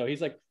Kante does though.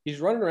 He's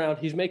running around,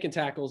 he's making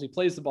tackles, he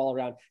plays the ball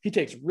around. He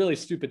takes really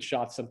stupid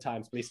shots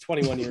sometimes, but he's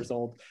 21 years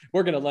old.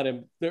 We're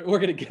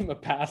gonna give him a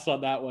pass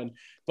on that one.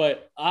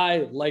 But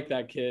I like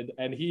that kid,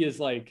 and he's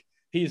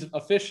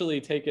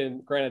officially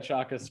taken Granit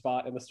Xhaka's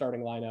spot in the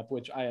starting lineup,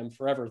 which I am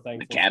forever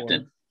thankful the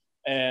captain. for.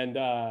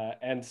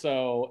 And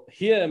so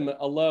him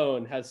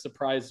alone has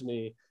surprised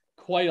me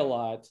quite a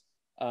lot.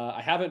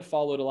 I haven't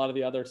followed a lot of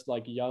the other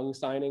like young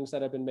signings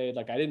that have been made.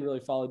 Like I didn't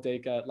really follow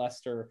Daka at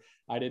Leicester.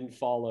 I didn't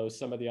follow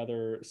some of the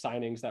other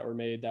signings that were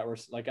made that were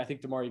like, I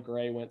think Damari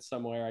Gray went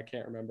somewhere. I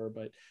can't remember,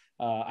 but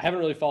I haven't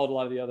really followed a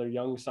lot of the other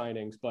young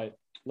signings, but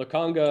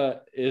Lukonga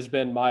has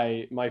been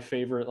my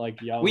favorite,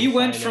 like young. We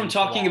went from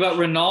talking about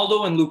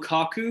Ronaldo and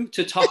Lukaku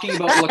to talking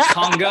about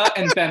Lukonga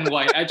and Ben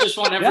White. I just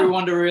want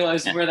everyone to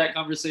realize where that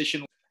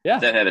conversation was. Yeah.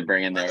 That had to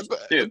bring in there.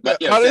 Dude,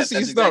 but honestly,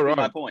 that's exactly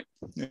my point.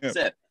 Yeah.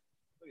 Seth,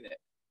 look at that.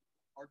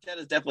 Arteta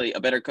is definitely a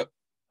better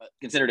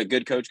considered a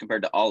good coach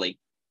compared to Ollie.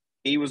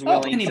 He was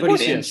willing.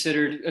 Anybody's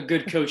considered a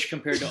good coach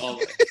compared to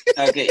Ollie.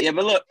 Okay, yeah,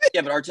 but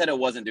Arteta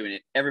wasn't doing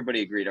it.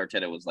 Everybody agreed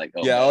Arteta was like,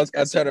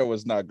 Arteta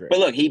was not great. But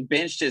look, he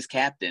benched his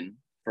captain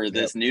for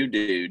this new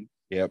dude.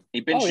 Yep.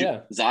 He benched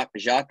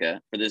Xhaka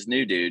for this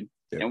new dude,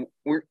 and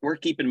we're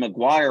keeping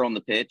Maguire on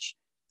the pitch,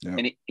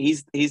 and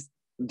he's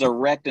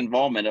direct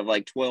involvement of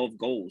like 12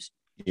 goals.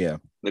 Yeah,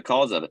 the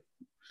cause of it.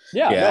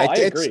 I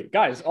agree.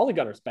 Guys, Ole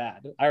Gunnar's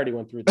bad. I already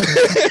went through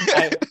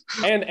that.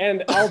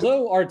 and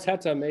although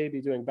Arteta may be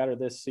doing better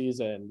this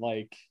season,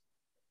 like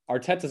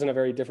Arteta's in a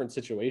very different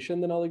situation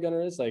than Ole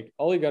Gunnar is. Like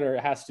Ole Gunnar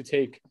has to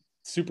take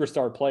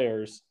superstar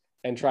players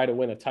and try to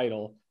win a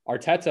title.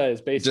 Arteta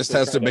is basically just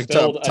has to make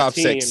top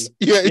six.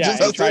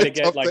 And try to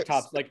get like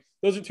top. Like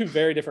those are two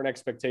very different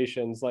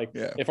expectations. Like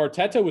if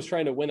Arteta was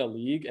trying to win a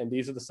league and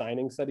these are the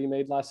signings that he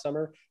made last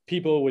summer,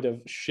 people would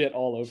have shit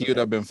all over. He would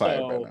have been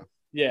fired by now.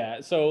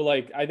 Yeah, so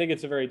like I think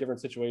it's a very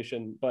different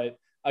situation, but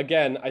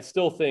again, I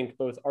still think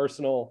both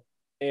Arsenal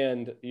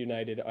and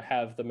United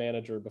have the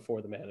manager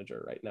before the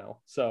manager right now.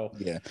 So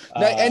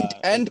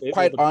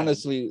quite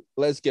honestly,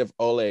 let's give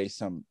Ole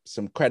some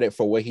credit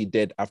for what he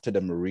did after the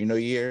Mourinho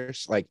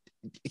years. Like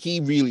he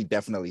really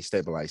definitely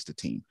stabilized the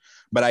team,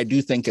 but I do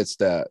think it's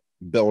the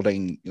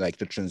building, like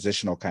the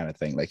transitional kind of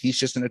thing. Like he's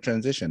just in a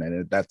transition,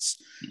 and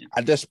that's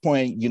at this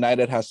point,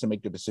 United has to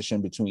make the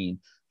decision between,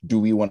 do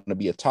we want to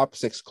be a top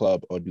 6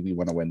 club or do we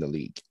want to win the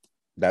league?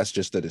 That's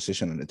just the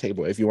decision on the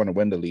table. If you want to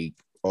win the league,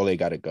 Ole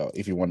got to go.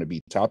 If you want to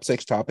be top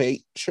 6, top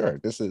 8, sure,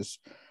 this is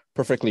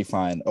perfectly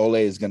fine. Ole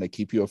is going to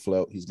keep you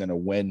afloat. He's going to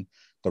win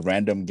the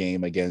random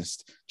game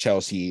against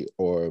Chelsea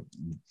or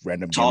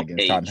random top game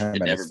against Tottenham.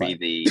 Should never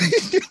be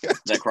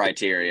the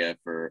criteria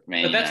for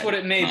Man But that's what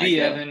it may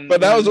be, Evan. But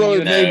that was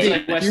what it may be.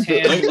 Like West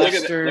Ham,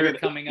 Leicester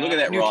coming up. Look at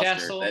that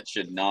Newcastle. roster. That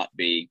should not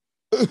be.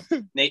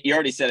 Nate, you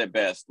already said it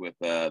best with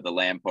the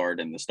Lampard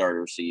and the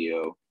starter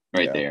CEO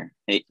there.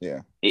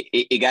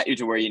 It got you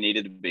to where you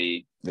needed to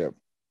be. Yep.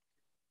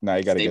 Now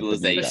you got to get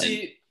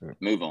the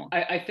move on.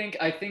 I think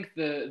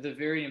the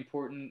very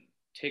important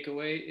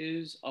takeaway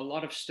is a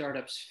lot of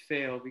startups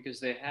fail because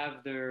they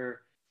have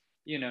their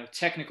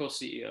technical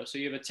CEO. So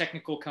you have a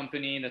technical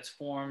company that's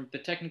formed. The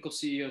technical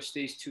CEO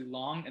stays too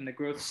long, and the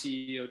growth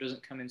CEO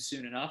doesn't come in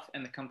soon enough,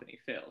 and the company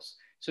fails.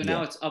 So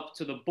now it's up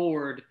to the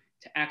board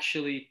to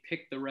actually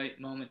pick the right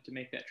moment to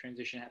make that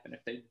transition happen.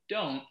 If they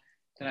don't,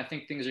 then I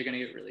think things are going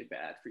to get really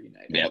bad for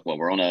United. Yeah, well,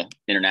 we're on an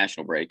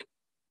international break,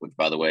 which,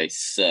 by the way,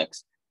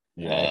 sucks.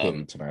 Yeah, I hate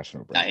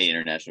international breaks. I hate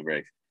international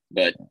breaks.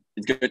 But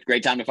it's good,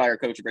 great time to fire a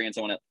coach or bring in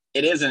someone else.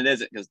 It is and it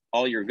isn't, because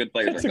all your good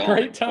players are gone. It's a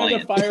great time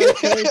to fire a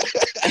coach.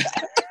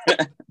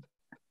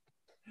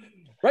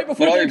 Right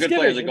before Thanksgiving,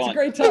 it's a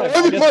great time.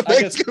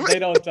 I guess they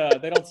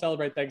don't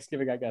celebrate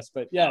Thanksgiving, I guess.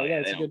 But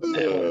it's a good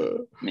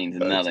time. Means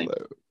nothing.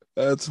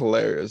 That's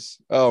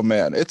hilarious. Oh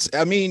man,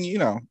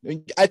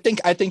 I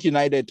think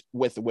United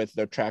with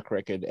their track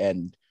record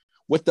and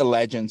with the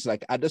legends,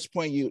 like at this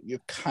point, you're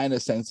kind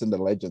of sensing the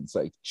legends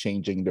like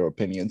changing their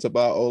opinions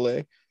about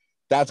Ole.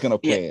 That's gonna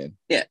play in.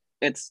 Yeah,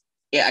 it's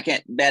Yeah, I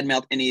can't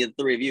badmouth any of the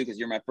three of you because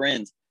you're my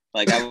friends.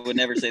 Like, I would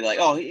never say, like,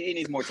 oh, he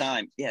needs more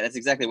time. Yeah, that's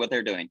exactly what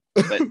they're doing.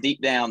 But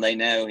deep down, they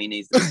know he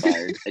needs to be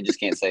fired. They just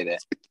can't say that.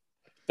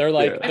 They're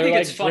like, I think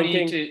it's funny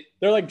drinking.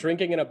 They're like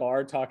drinking in a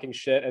bar, talking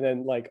shit, and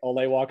then like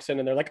Ole walks in,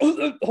 and they're like,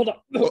 "Oh, hold on,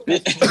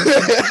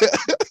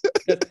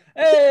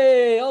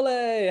 hey, Ole,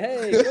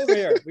 hey, get over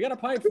here. We got a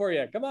pint for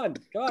you. Come on,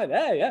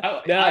 hey,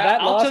 yeah."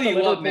 I'll tell you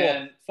what,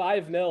 man.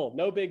 5-0,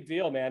 no big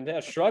deal, man. Yeah,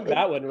 shrug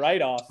that one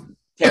right off.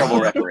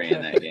 Terrible referee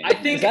in that game. I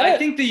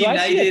think the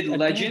United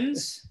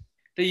legends.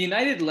 The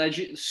United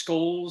legends,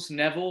 Scholes,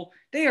 Neville,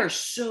 they are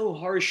so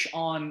harsh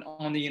on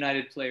the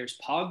United players.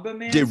 Pogba,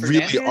 man, they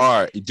really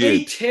are, dude.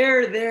 They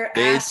tear their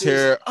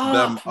asses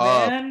up,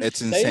 man.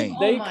 It's insane.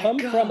 They come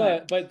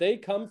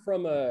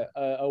from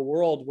a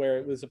world where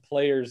it was a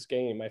player's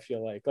game. I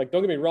feel like don't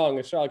get me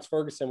wrong, Sir Alex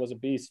Ferguson was a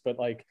beast, but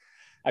like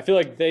I feel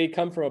like they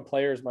come from a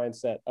player's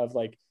mindset of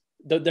like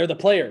they're the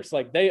players,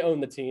 like they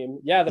own the team.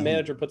 Yeah, the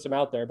manager puts them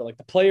out there, but like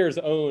the players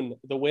own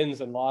the wins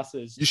and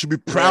losses. You should be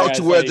proud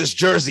to wear this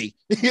jersey.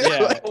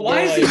 Yeah.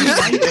 Why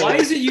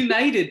is it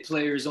United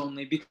players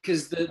only?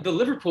 Because the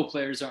Liverpool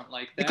players aren't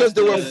like that. Because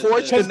they were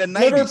fortunate in the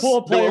 90s.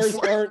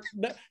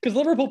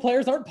 Liverpool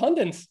players aren't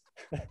pundits.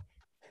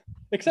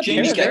 Except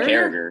James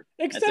Carragher.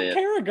 Except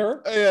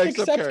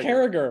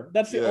Carragher.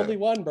 That's the only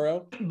one,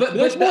 bro. But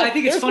I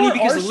think it's funny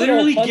because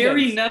literally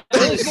Gary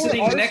Neville is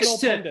sitting next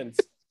to pundits.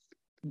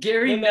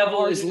 Gary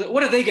Neville is.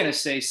 What are they gonna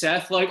say,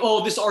 Seth? Like,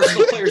 oh, this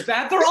Arsenal player's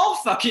bad. They're all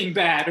fucking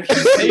bad.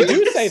 They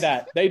do say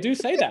that. They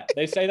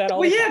say that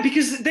all the time. Yeah,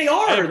 because they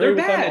are. They're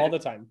bad all the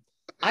time.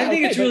 I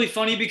think it's really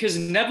funny because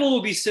Neville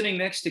will be sitting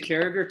next to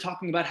Carragher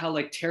talking about how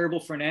like terrible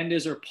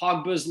Fernandes or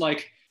Pogba's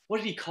like. What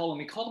did he call him?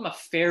 He called him a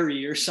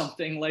fairy or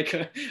something like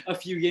a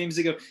few games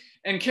ago.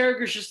 And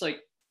Carragher's just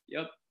like,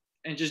 yep.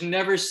 And just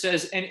never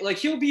says any, like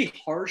he'll be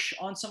harsh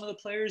on some of the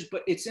players,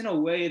 but it's in a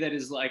way that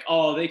is like,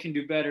 oh, they can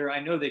do better. I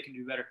know they can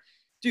do better.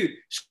 Dude,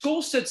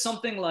 Scholes said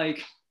something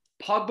like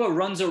Pogba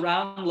runs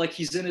around like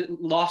he's in a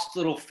lost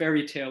little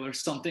fairy tale or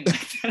something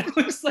like that.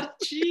 I was like,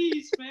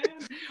 geez, man,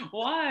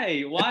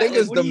 why? I think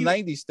it's the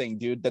 90s thing,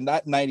 dude.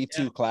 That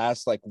 92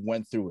 class like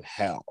went through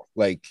hell.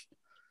 Like,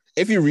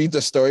 if you read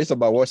the stories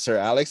about what Sir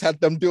Alex had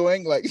them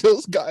doing, like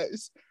those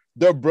guys,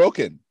 they're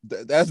broken.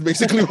 That's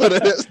basically what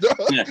it is.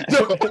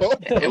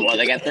 Well,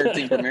 they got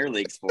 13 Premier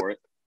Leagues for it.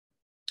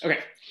 Okay.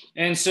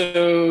 And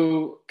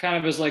so kind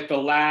of as like the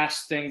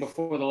last thing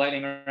before the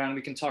lightning round,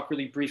 we can talk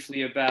really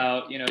briefly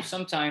about,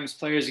 sometimes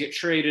players get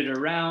traded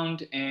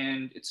around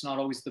and it's not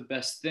always the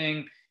best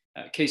thing.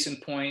 Case in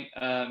point,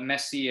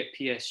 Messi at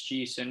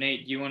PSG. So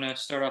Nate, you want to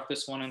start off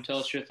this one and tell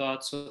us your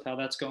thoughts with how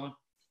that's going?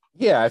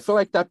 Yeah, I feel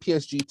like that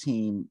PSG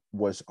team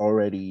was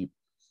already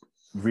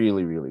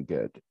really, really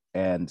good.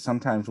 And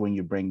sometimes when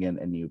you bring in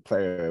a new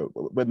player,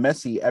 with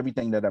Messi,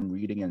 everything that I'm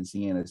reading and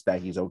seeing is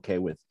that he's okay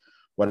with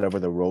whatever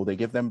the role they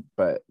give them.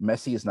 But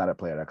Messi is not a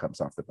player that comes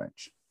off the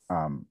bench.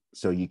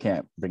 So you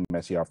can't bring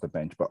Messi off the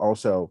bench. But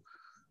also,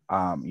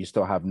 you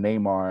still have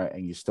Neymar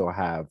and you still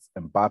have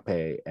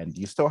Mbappe and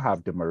you still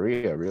have Di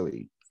Maria,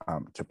 really,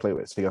 to play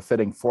with. So you're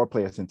fitting 4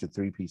 players into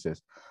 3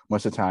 pieces.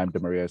 Most of the time, Di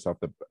Maria is off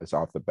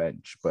the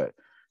bench. But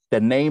the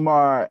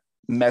Neymar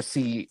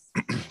Messi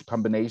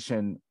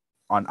combination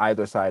on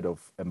either side of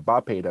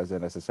Mbappe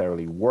doesn't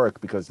necessarily work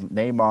because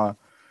Neymar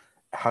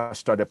has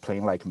started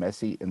playing like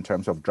Messi in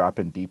terms of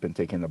dropping deep and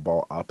taking the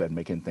ball up and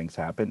making things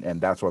happen.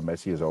 And that's what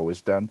Messi has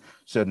always done.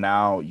 So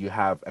now you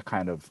have a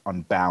kind of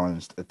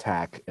unbalanced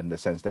attack in the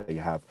sense that you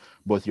have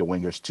both your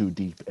wingers too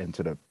deep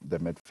into the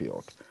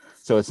midfield.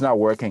 So it's not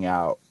working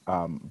out.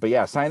 But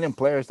yeah, signing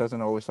players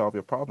doesn't always solve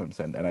your problems.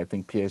 And I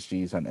think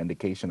PSG is an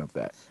indication of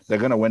that. They're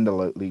going to win the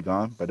Ligue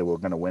 1, but they were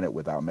going to win it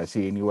without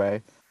Messi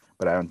anyway.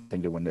 But I don't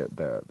think they win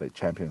the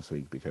Champions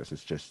League because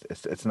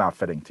it's not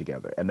fitting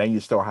together. And then you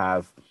still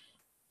have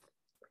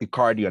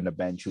Icardi on the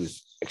bench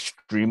who's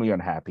extremely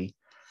unhappy.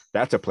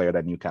 That's a player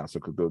that Newcastle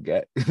could go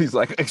get. He's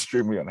like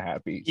extremely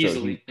unhappy.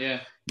 Easily, so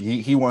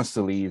he wants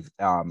to leave.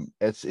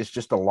 It's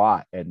just a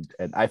lot. And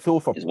I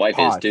feel for his wife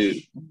Poch,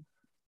 is too.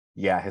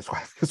 Yeah, his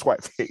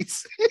wife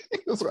hates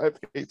his wife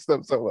hates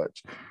them so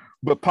much.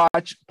 But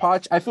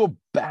Poch, I feel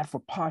bad for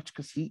Poch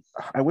because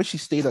I wish he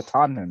stayed at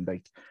Tottenham.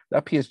 Like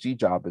that PSG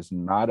job is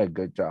not a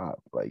good job.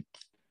 Like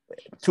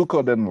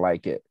Tuchel didn't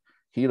like it.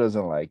 He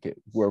doesn't like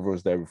it. Whoever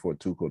was there before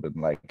Tuchel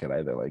didn't like it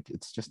either. Like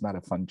it's just not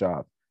a fun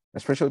job,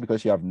 especially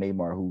because you have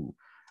Neymar who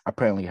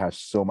apparently has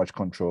so much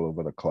control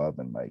over the club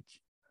and like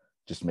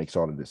just makes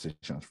all the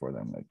decisions for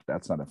them. Like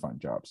that's not a fun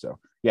job. So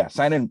yeah,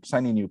 signing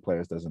new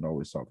players doesn't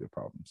always solve your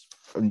problems.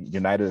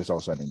 United is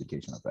also an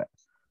indication of that.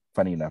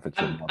 Funny enough, it's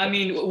I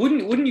mean,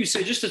 wouldn't you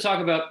say, just to talk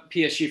about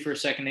PSG for a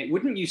second, Nate,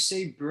 wouldn't you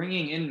say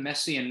bringing in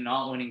Messi and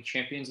not winning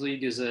Champions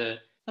League that's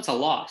a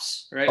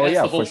loss, right? Oh, that's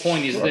yeah, the whole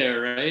point sure. is there,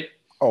 right?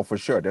 Oh, for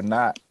sure. They're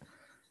not.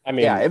 I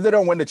mean, yeah, if they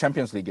don't win the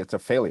Champions League, it's a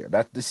failure.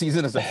 That the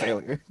season is a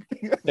failure.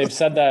 They've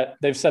said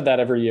that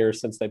every year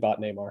since they bought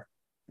Neymar.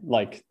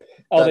 Like,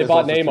 they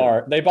bought Neymar.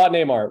 True. They bought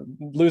Neymar.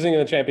 Losing in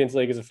the Champions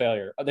League is a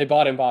failure. They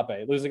bought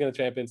Mbappe. Losing in the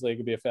Champions League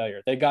would be a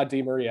failure. They got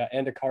Di Maria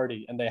and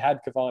Icardi, and they had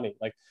Cavani.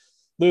 Like,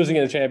 losing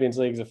in the Champions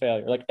League is a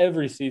failure. Like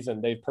every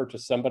season they've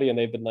purchased somebody and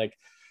they've been like,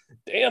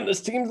 damn,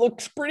 this team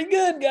looks pretty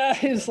good,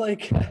 guys.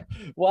 Like,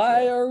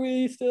 why are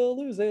we still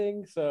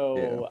losing?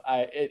 So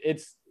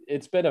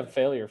it's been a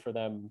failure for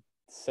them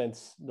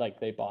since like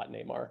they bought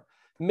Neymar.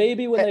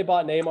 Maybe when they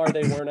bought Neymar,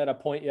 they weren't at a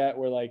point yet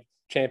where like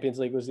Champions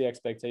League was the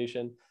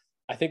expectation.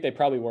 I think they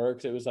probably were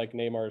because it was like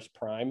Neymar's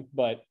prime,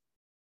 but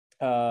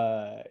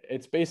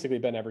it's basically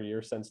been every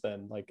year since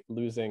then, like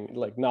losing,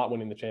 like not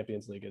winning the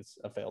Champions League is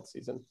a failed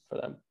season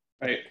for them.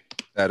 Right.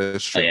 That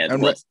is true.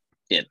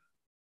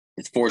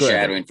 It's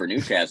foreshadowing for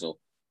Newcastle.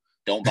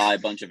 Don't buy a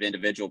bunch of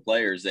individual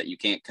players that you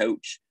can't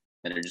coach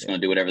that are just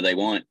going to do whatever they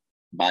want.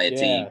 Buy a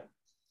team.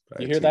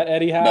 You hear that,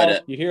 Eddie Howe?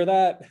 You hear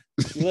that?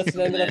 You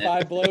listening to the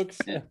five blokes?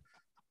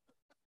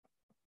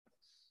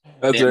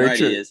 That's very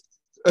true.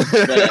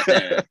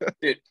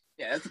 Dude,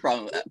 that's the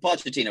problem.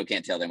 Pochettino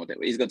can't tell them what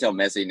he's going to tell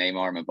Messi,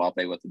 Neymar, and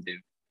Mbappe what to do.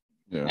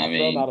 Yeah. I mean,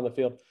 throw them out on the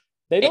field.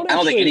 I don't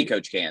think any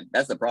coach can.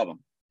 That's the problem.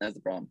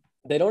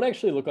 They don't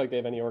actually look like they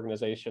have any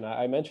organization.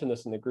 I mentioned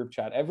this in the group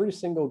chat. Every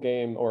single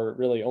game, or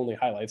really only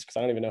highlights, because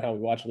I don't even know how we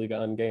watch Liga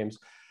Un games.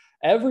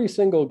 Every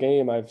single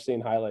game I've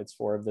seen highlights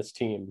for of this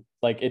team,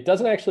 like it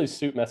doesn't actually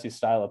suit Messi's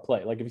style of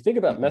play. Like if you think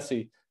about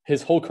Messi,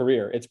 his whole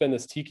career, it's been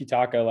this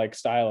tiki-taka like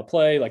style of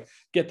play, like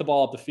get the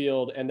ball up the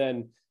field, and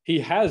then he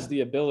has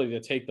the ability to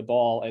take the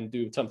ball and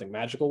do something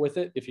magical with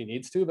it if he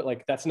needs to, but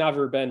like that's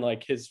never been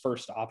like his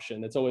first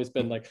option. It's always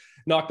been like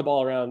knock the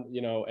ball around,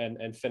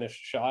 and finish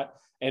shot.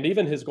 And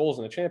even his goals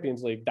in the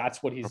Champions League,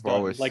 that's what he's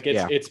done.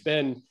 It's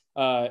been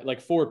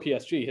like for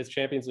PSG, his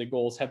Champions League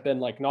goals have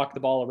been like knock the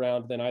ball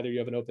around, then either you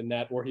have an open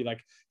net or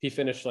he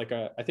finished like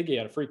I think he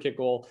had a free kick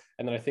goal,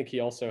 and then I think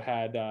he also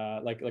had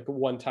like a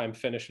one-time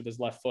finish with his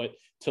left foot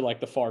to like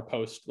the far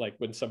post, like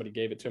when somebody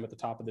gave it to him at the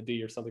top of the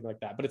D or something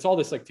like that. But it's all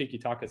this like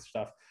tiki-taka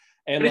stuff.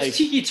 And but it's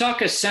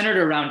tiki-taka centered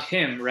around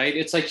him, right?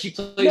 It's like he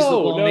plays the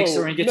ball, makes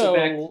it, and gets it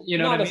back. You know what I mean?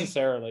 Not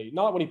necessarily.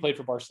 Not when he played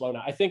for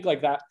Barcelona. I think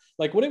like that,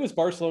 like when it was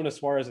Barcelona,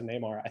 Suarez, and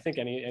Neymar, I think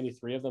any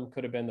three of them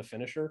could have been the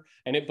finisher.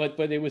 And but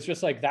it was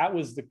just like that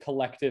was the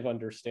collective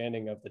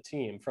understanding of the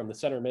team from the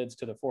center mids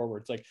to the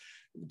forwards. Like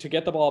to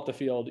get the ball up the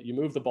field, you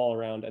move the ball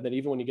around, and then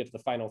even when you get to the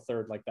final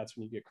third, like that's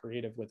when you get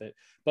creative with it.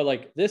 But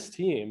like this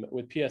team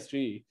with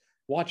PSG,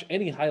 watch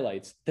any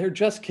highlights, they're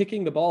just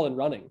kicking the ball and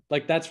running.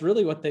 Like that's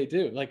really what they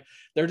do. Like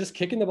they're just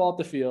kicking the ball up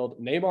the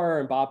field. Neymar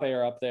and Mbappe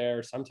are up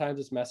there. Sometimes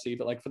it's Messi,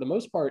 but like for the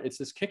most part, it's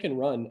this kick and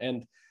run.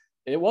 And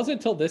it wasn't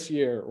until this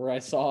year where I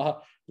saw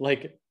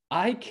like,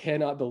 I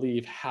cannot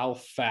believe how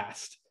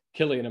fast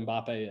Kylian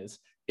Mbappe is.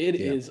 It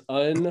is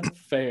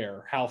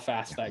unfair how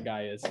fast that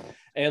guy is.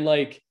 And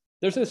like,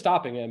 there's no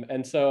stopping him.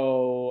 And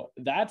so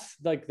that's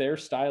like their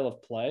style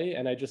of play.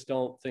 And I just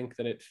don't think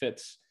that it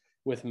fits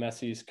with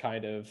Messi's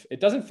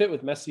it doesn't fit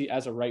with Messi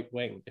as a right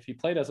wing. If he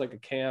played as like a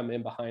cam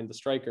in behind the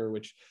striker,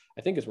 which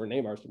I think is where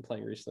Neymar's been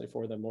playing recently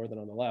for them more than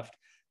on the left,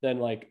 then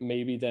like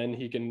maybe then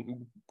he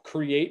can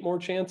create more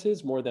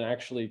chances more than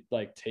actually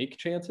like take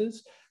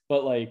chances.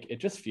 But like, it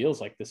just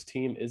feels like this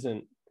team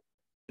isn't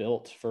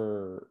built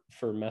for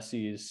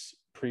Messi's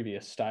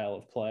previous style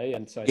of play.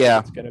 And so I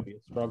think it's going to be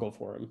a struggle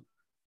for him.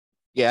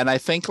 Yeah. And I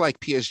think like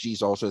PSG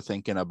is also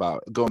thinking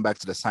about going back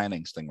to the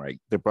signings thing,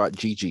 right? They brought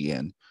Gigi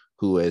in,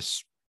 who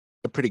is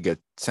a pretty good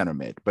center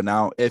mid. But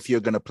now if you're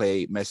going to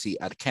play Messi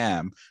at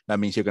cam, that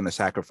means you're going to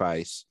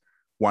sacrifice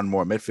one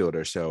more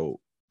midfielder. So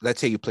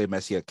let's say you play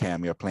Messi at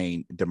cam, you're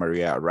playing Di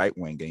Maria at right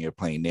wing, and you're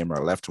playing Neymar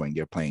at left wing,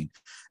 you're playing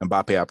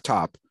Mbappe up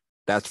top.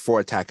 That's 4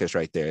 attackers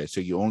right there.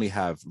 So you only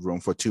have room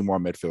for 2 more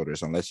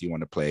midfielders unless you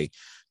want to play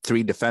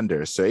 3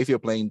 defenders. So if you're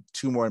playing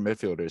 2 more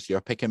midfielders, you're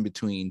picking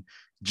between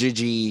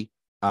Gigi,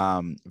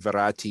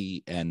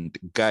 Verratti, and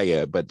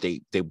Gaia, but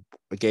they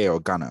Gaia or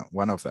Ghana,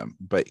 one of them,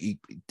 but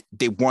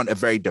they want a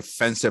very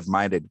defensive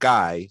minded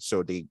guy,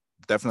 so they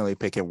definitely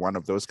picking one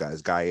of those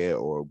guys, Gaia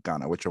or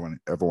Ghana, whichever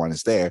one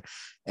is there.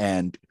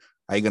 And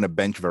are you going to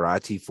bench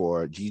Verratti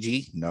for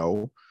Gigi?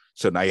 No.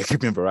 So now you're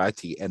keeping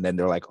Verratti, and then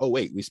they're like, oh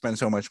wait, we spend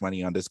so much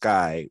money on this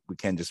guy, we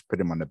can't just put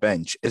him on the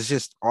bench. It's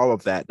just all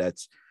of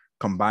that's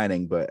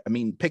combining. But I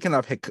mean, picking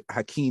up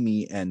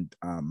Hakimi and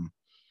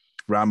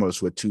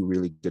Ramos were 2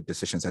 really good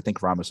decisions. I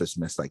think Ramos has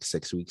missed like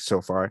 6 weeks so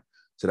far,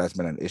 so that's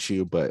been an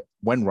issue. But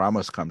when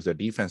Ramos comes, their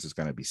defense is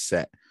going to be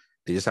set.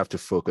 They just have to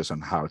focus on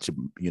how to,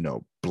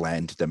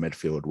 blend the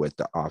midfield with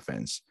the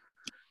offense.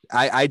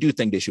 I do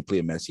think they should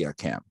play Messi at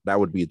cam. That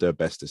would be the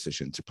best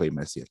decision, to play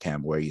Messi at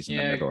cam, where he's in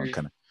the middle and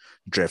kind of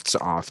drifts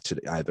off to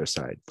either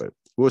side. But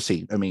we'll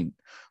see. I mean,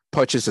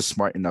 Poch is a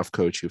smart enough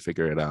coach who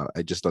figure it out.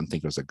 I just don't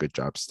think it was a good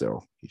job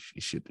still.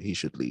 He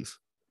should leave.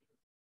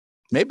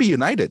 Maybe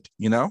United,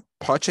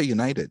 Pocha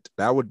United.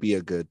 That would be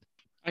a good.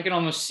 I can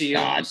almost see it,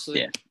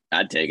 honestly.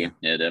 I'd take him.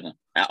 Yeah, definitely.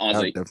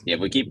 Honestly, if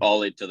we keep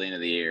Ole till the end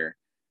of the year,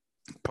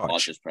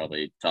 Poch is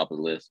probably top of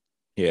the list.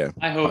 Yeah.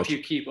 I hope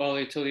you keep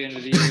Ole till the end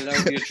of the year.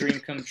 That would be a dream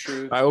come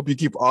true. I hope you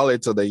keep Ole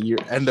till the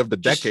end of the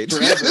decade.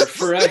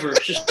 Forever.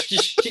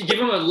 Just give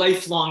him a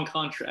lifelong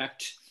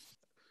contract.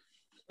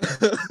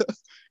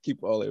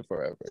 Keep Ole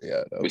forever.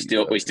 Yeah.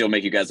 We still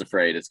make you guys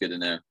afraid. It's good to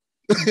know.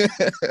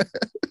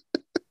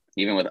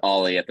 even with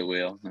Ollie at the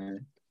wheel.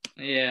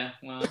 Yeah,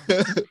 well,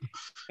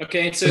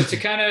 okay. So to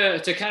kind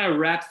of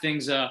wrap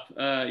things up,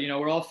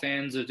 we're all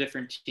fans of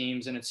different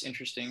teams, and it's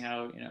interesting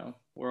how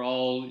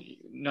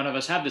none of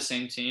us have the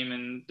same team,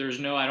 and there's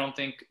no, I don't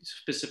think,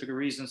 specific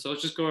reason. So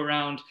let's just go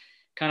around,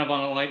 kind of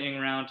on a lightning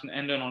round, and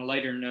end on a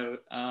lighter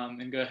note,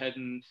 and go ahead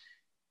and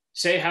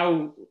say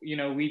how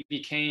we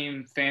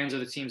became fans of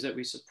the teams that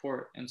we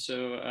support. And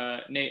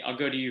so, Nate, I'll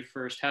go to you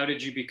first. How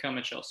did you become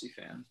a Chelsea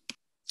fan?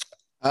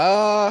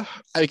 I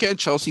became a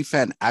Chelsea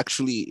fan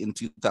actually in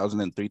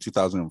 2003,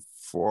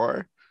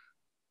 2004,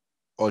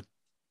 or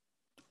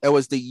it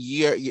was the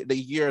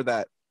year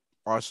that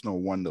Arsenal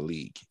won the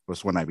league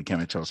was when I became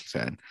a Chelsea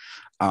fan.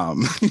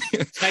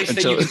 It's nice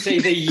that you can say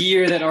the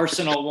year that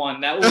Arsenal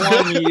won, that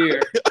 1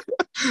 year.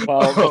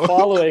 Well,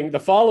 the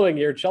following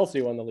year,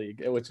 Chelsea won the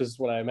league, which is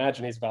what I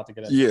imagine he's about to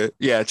get into.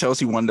 Yeah,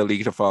 Chelsea won the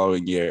league the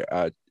following year,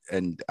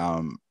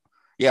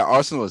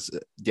 Arsenal was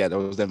that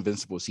was the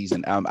invincible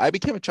season. I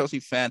became a Chelsea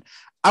fan.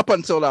 Up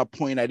until that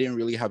point, I didn't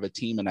really have a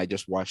team, and I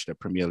just watched the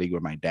Premier League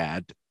with my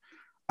dad.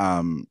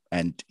 And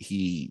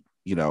he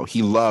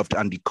loved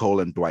Andy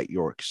Cole and Dwight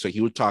York, so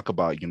he would talk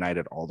about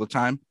United all the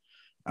time.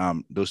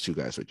 Those two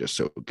guys were just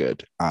so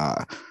good.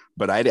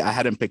 But I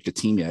hadn't picked a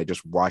team yet. I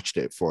just watched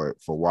it for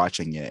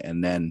watching it,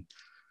 and then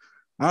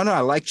I don't know.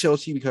 I like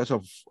Chelsea because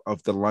of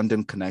the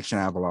London connection.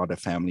 I have a lot of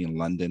family in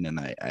London, and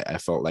I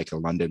felt like a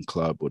London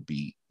club would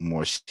be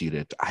more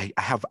suited. I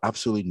have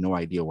absolutely no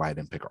idea why I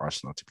didn't pick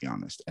Arsenal, to be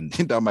honest. And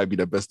that might be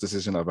the best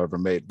decision I've ever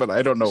made, but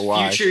I don't know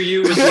why. Future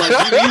you was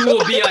like, you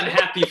will be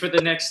unhappy for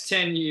the next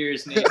 10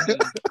 years, Nathan.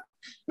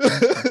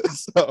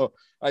 So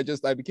I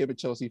became a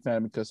Chelsea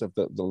fan because of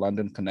the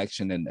London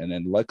connection, and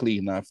then luckily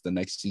enough, the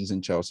next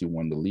season Chelsea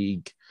won the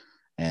league.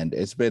 And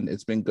it's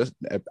been good,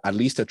 at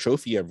least a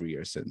trophy every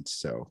year since.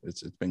 So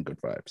it's been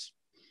good vibes.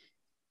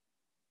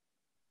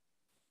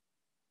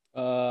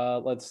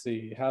 Let's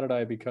see. How did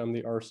I become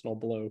the Arsenal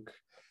bloke?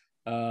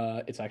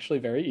 It's actually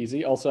very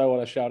easy. Also, I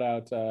want to shout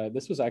out,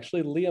 this was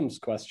actually Liam's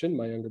question,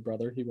 my younger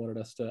brother. He wanted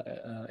us to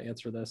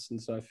answer this.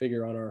 And so I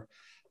figure on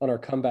our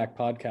comeback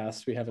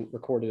podcast, we haven't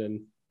recorded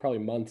in probably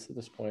months at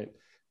this point.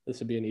 This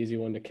would be an easy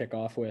one to kick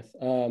off with.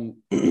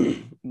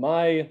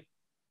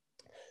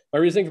 My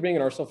reasoning for being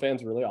an Arsenal fan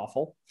is really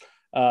awful.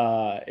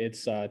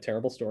 It's a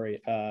terrible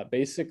story.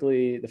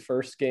 Basically, the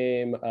first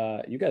game,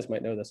 you guys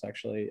might know this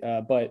actually,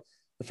 but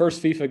the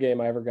first FIFA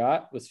game I ever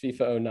got was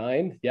FIFA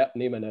 09. Yep,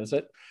 Nima knows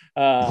it.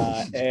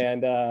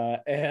 And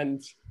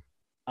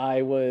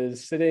I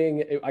was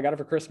sitting, I got it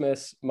for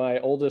Christmas. My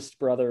oldest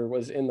brother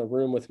was in the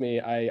room with me.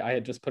 I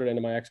had just put it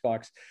into my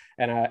Xbox,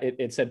 and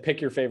it said,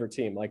 pick your favorite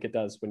team, like it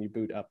does when you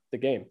boot up the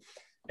game.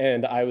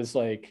 And I was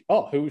like,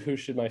 oh, who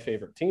should my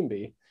favorite team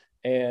be?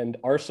 And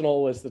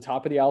Arsenal was the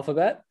top of the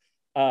alphabet.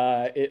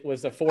 It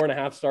was a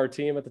 4.5-star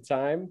team at the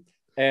time.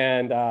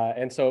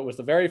 And so it was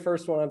the very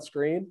first one on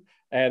screen.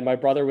 And my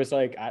brother was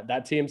like,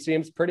 that team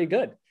seems pretty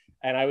good.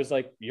 And I was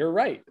like, you're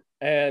right.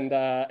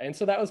 And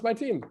so that was my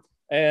team.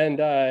 And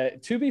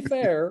to be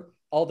fair,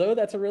 although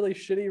that's a really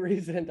shitty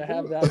reason to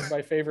have that as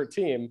my favorite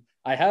team,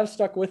 I have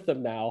stuck with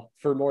them now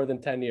for more than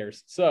 10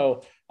 years.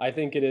 So I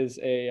think it is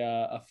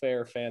a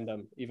fair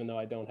fandom, even though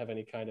I don't have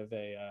any kind of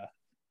a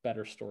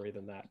better story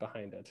than that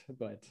behind it.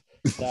 But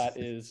that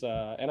is,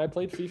 and I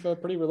played FIFA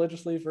pretty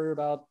religiously for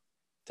about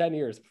 10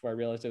 years before I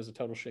realized it was a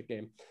total shit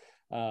game.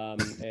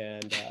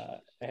 And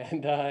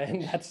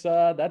that's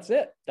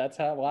it. That's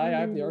why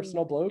I'm the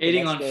Arsenal bloke.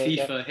 Hating on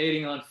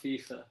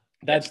FIFA.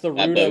 That's the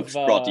root of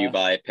brought to you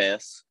by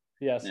PES.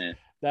 Yes, yeah.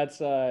 That's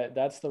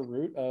the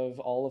root of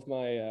all of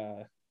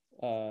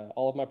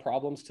my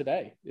problems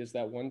today. Is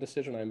that one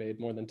decision I made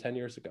more than 10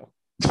 years ago.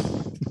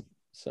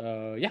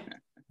 So yeah,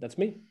 that's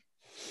me.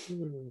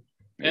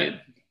 Yeah,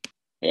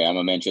 I'm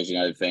a Manchester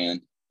United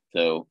fan.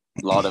 So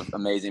a lot of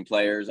amazing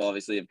players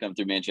obviously have come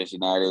through Manchester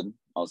United.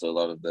 Also a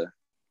lot of the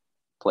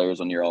players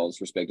on your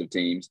all's respective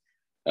teams.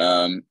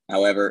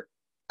 However,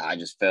 I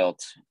just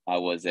felt I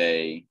was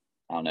you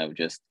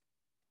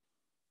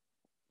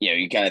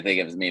kind of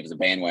think of me as a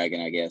bandwagon,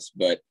 I guess.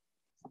 But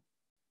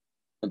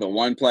the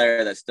one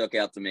player that stuck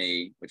out to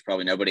me, which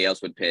probably nobody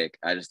else would pick,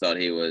 I just thought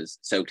he was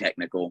so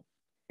technical,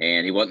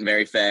 and he wasn't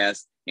very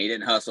fast. He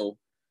didn't hustle,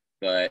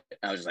 but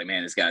I was just like,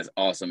 man, this guy's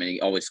awesome, and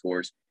he always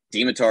scores.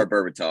 Dimitar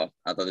Berbatov.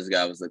 I thought this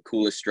guy was the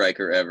coolest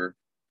striker ever.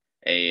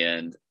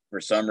 And for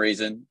some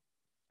reason,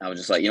 I was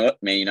just like, you know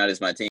what, Man United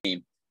is my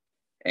team.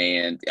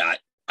 And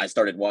I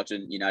started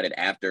watching United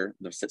after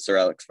the Sir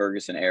Alex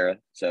Ferguson era,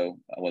 so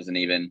I wasn't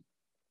even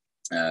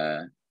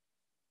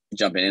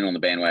jumping in on the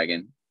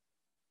bandwagon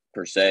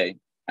per se.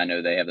 I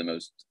know they have the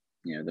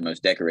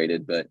most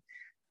decorated, but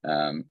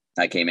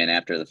I came in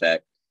after the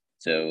fact.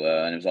 So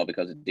and it was all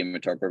because of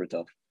Dimitar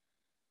Berbatov.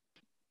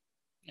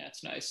 Yeah,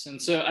 it's nice.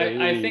 And so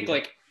I think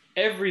like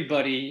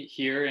everybody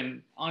here,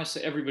 and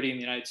honestly everybody in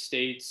the United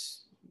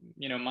States,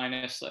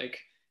 minus like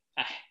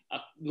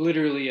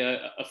literally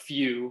a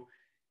few,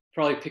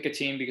 probably pick a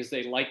team because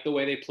they like the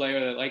way they play, or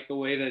they like the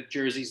way the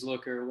jerseys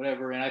look or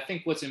whatever. And I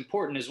think what's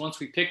important is once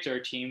we picked our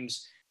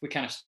teams, we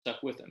kind of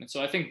stuck with them. And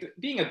so I think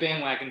being a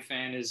bandwagon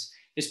fan is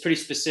is pretty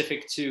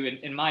specific to,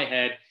 in my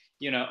head,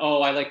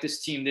 oh, I like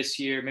this team this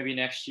year, maybe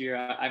next year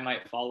I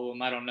might follow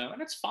them. I don't know.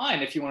 And it's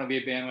fine if you want to be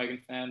a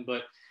bandwagon fan,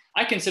 but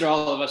I consider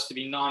all of us to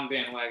be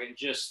non-bandwagon,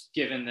 just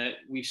given that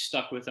we've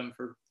stuck with them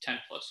for 10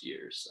 plus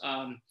years.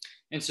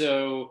 And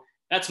so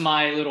that's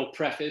my little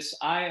preface.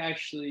 I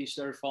actually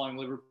started following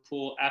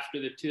Liverpool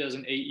after the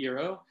 2008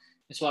 Euro.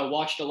 And so I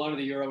watched a lot of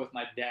the Euro with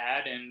my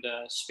dad, and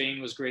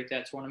Spain was great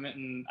that tournament.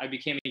 And I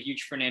became a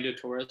huge Fernando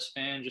Torres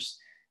fan. Just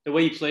the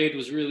way he played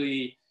was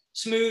really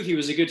smooth. He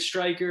was a good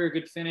striker, a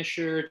good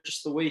finisher.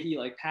 Just the way he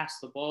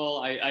passed the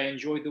ball. I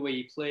enjoyed the way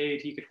he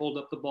played. He could hold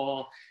up the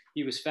ball.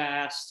 He was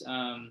fast.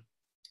 And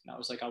I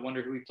was like, I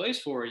wonder who he plays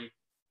for. He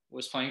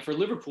was playing for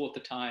Liverpool at the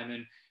time.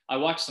 And I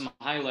watched some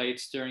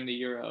highlights during the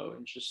Euro,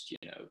 and just,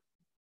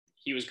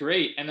 he was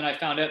great. And then I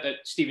found out that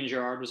Steven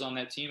Gerrard was on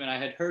that team, and I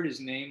had heard his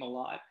name a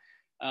lot.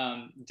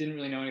 Didn't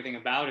really know anything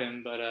about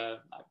him, but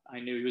I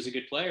knew he was a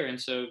good player. And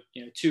so,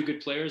 two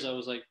good players, I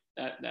was like,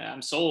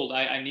 I'm sold.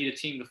 I need a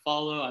team to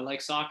follow. I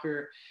like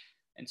soccer.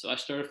 And so I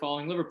started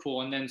following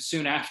Liverpool. And then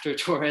soon after,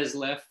 Torres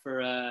left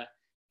for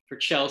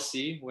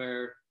Chelsea,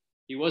 where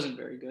he wasn't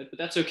very good, but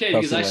that's okay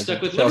because I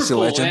stuck with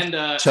Liverpool.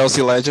 And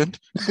Chelsea legend.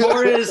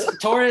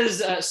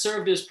 Torres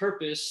served his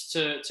purpose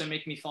to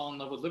make me fall in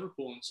love with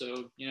Liverpool. And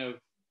so,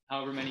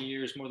 however many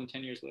years, more than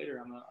 10 years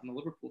later, I'm a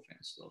Liverpool fan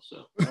still.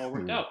 So it all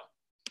worked out.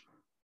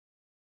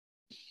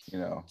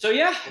 So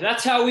yeah,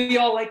 that's how we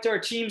all liked our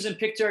teams and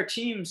picked our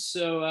teams.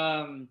 So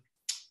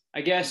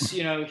I guess,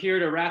 here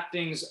to wrap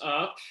things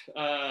up,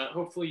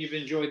 hopefully you've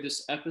enjoyed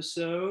this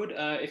episode.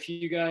 If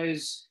you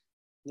guys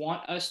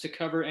want us to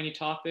cover any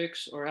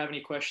topics or have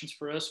any questions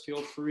for us,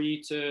 feel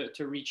free to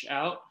reach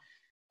out.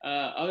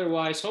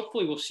 Otherwise,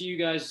 hopefully we'll see you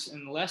guys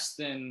in less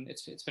than,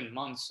 it's been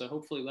months, so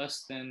hopefully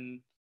less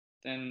than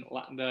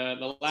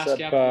the last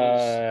gap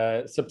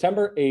was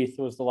September 8th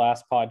was the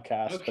last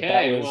podcast.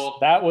 Okay, but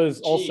that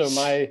was also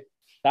my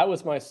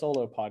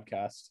solo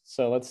podcast.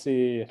 So let's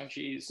see. Oh,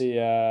 geez.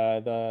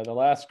 The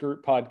last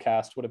group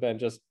podcast would have been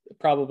just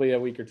probably a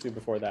week or two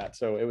before that.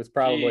 So it was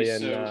probably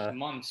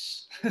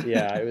months.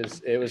 Yeah, it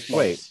was months.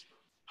 Wait,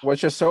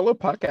 was your solo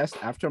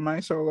podcast after my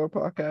solo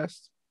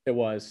podcast? It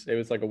was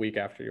like a week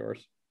after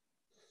yours.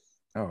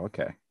 Oh,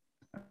 okay.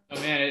 Oh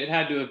man, it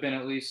had to have been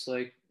at least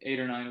 8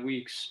 or 9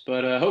 weeks,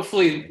 but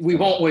hopefully we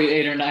won't wait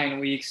 8 or 9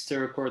 weeks to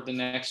record the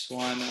next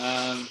one.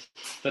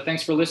 But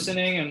thanks for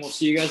listening, and we'll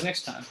see you guys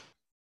next time.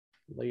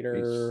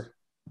 Later.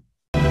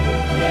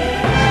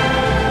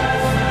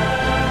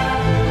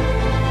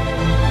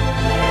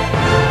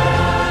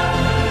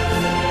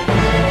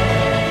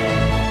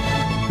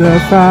 The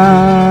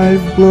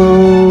Five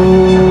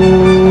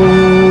Blokes.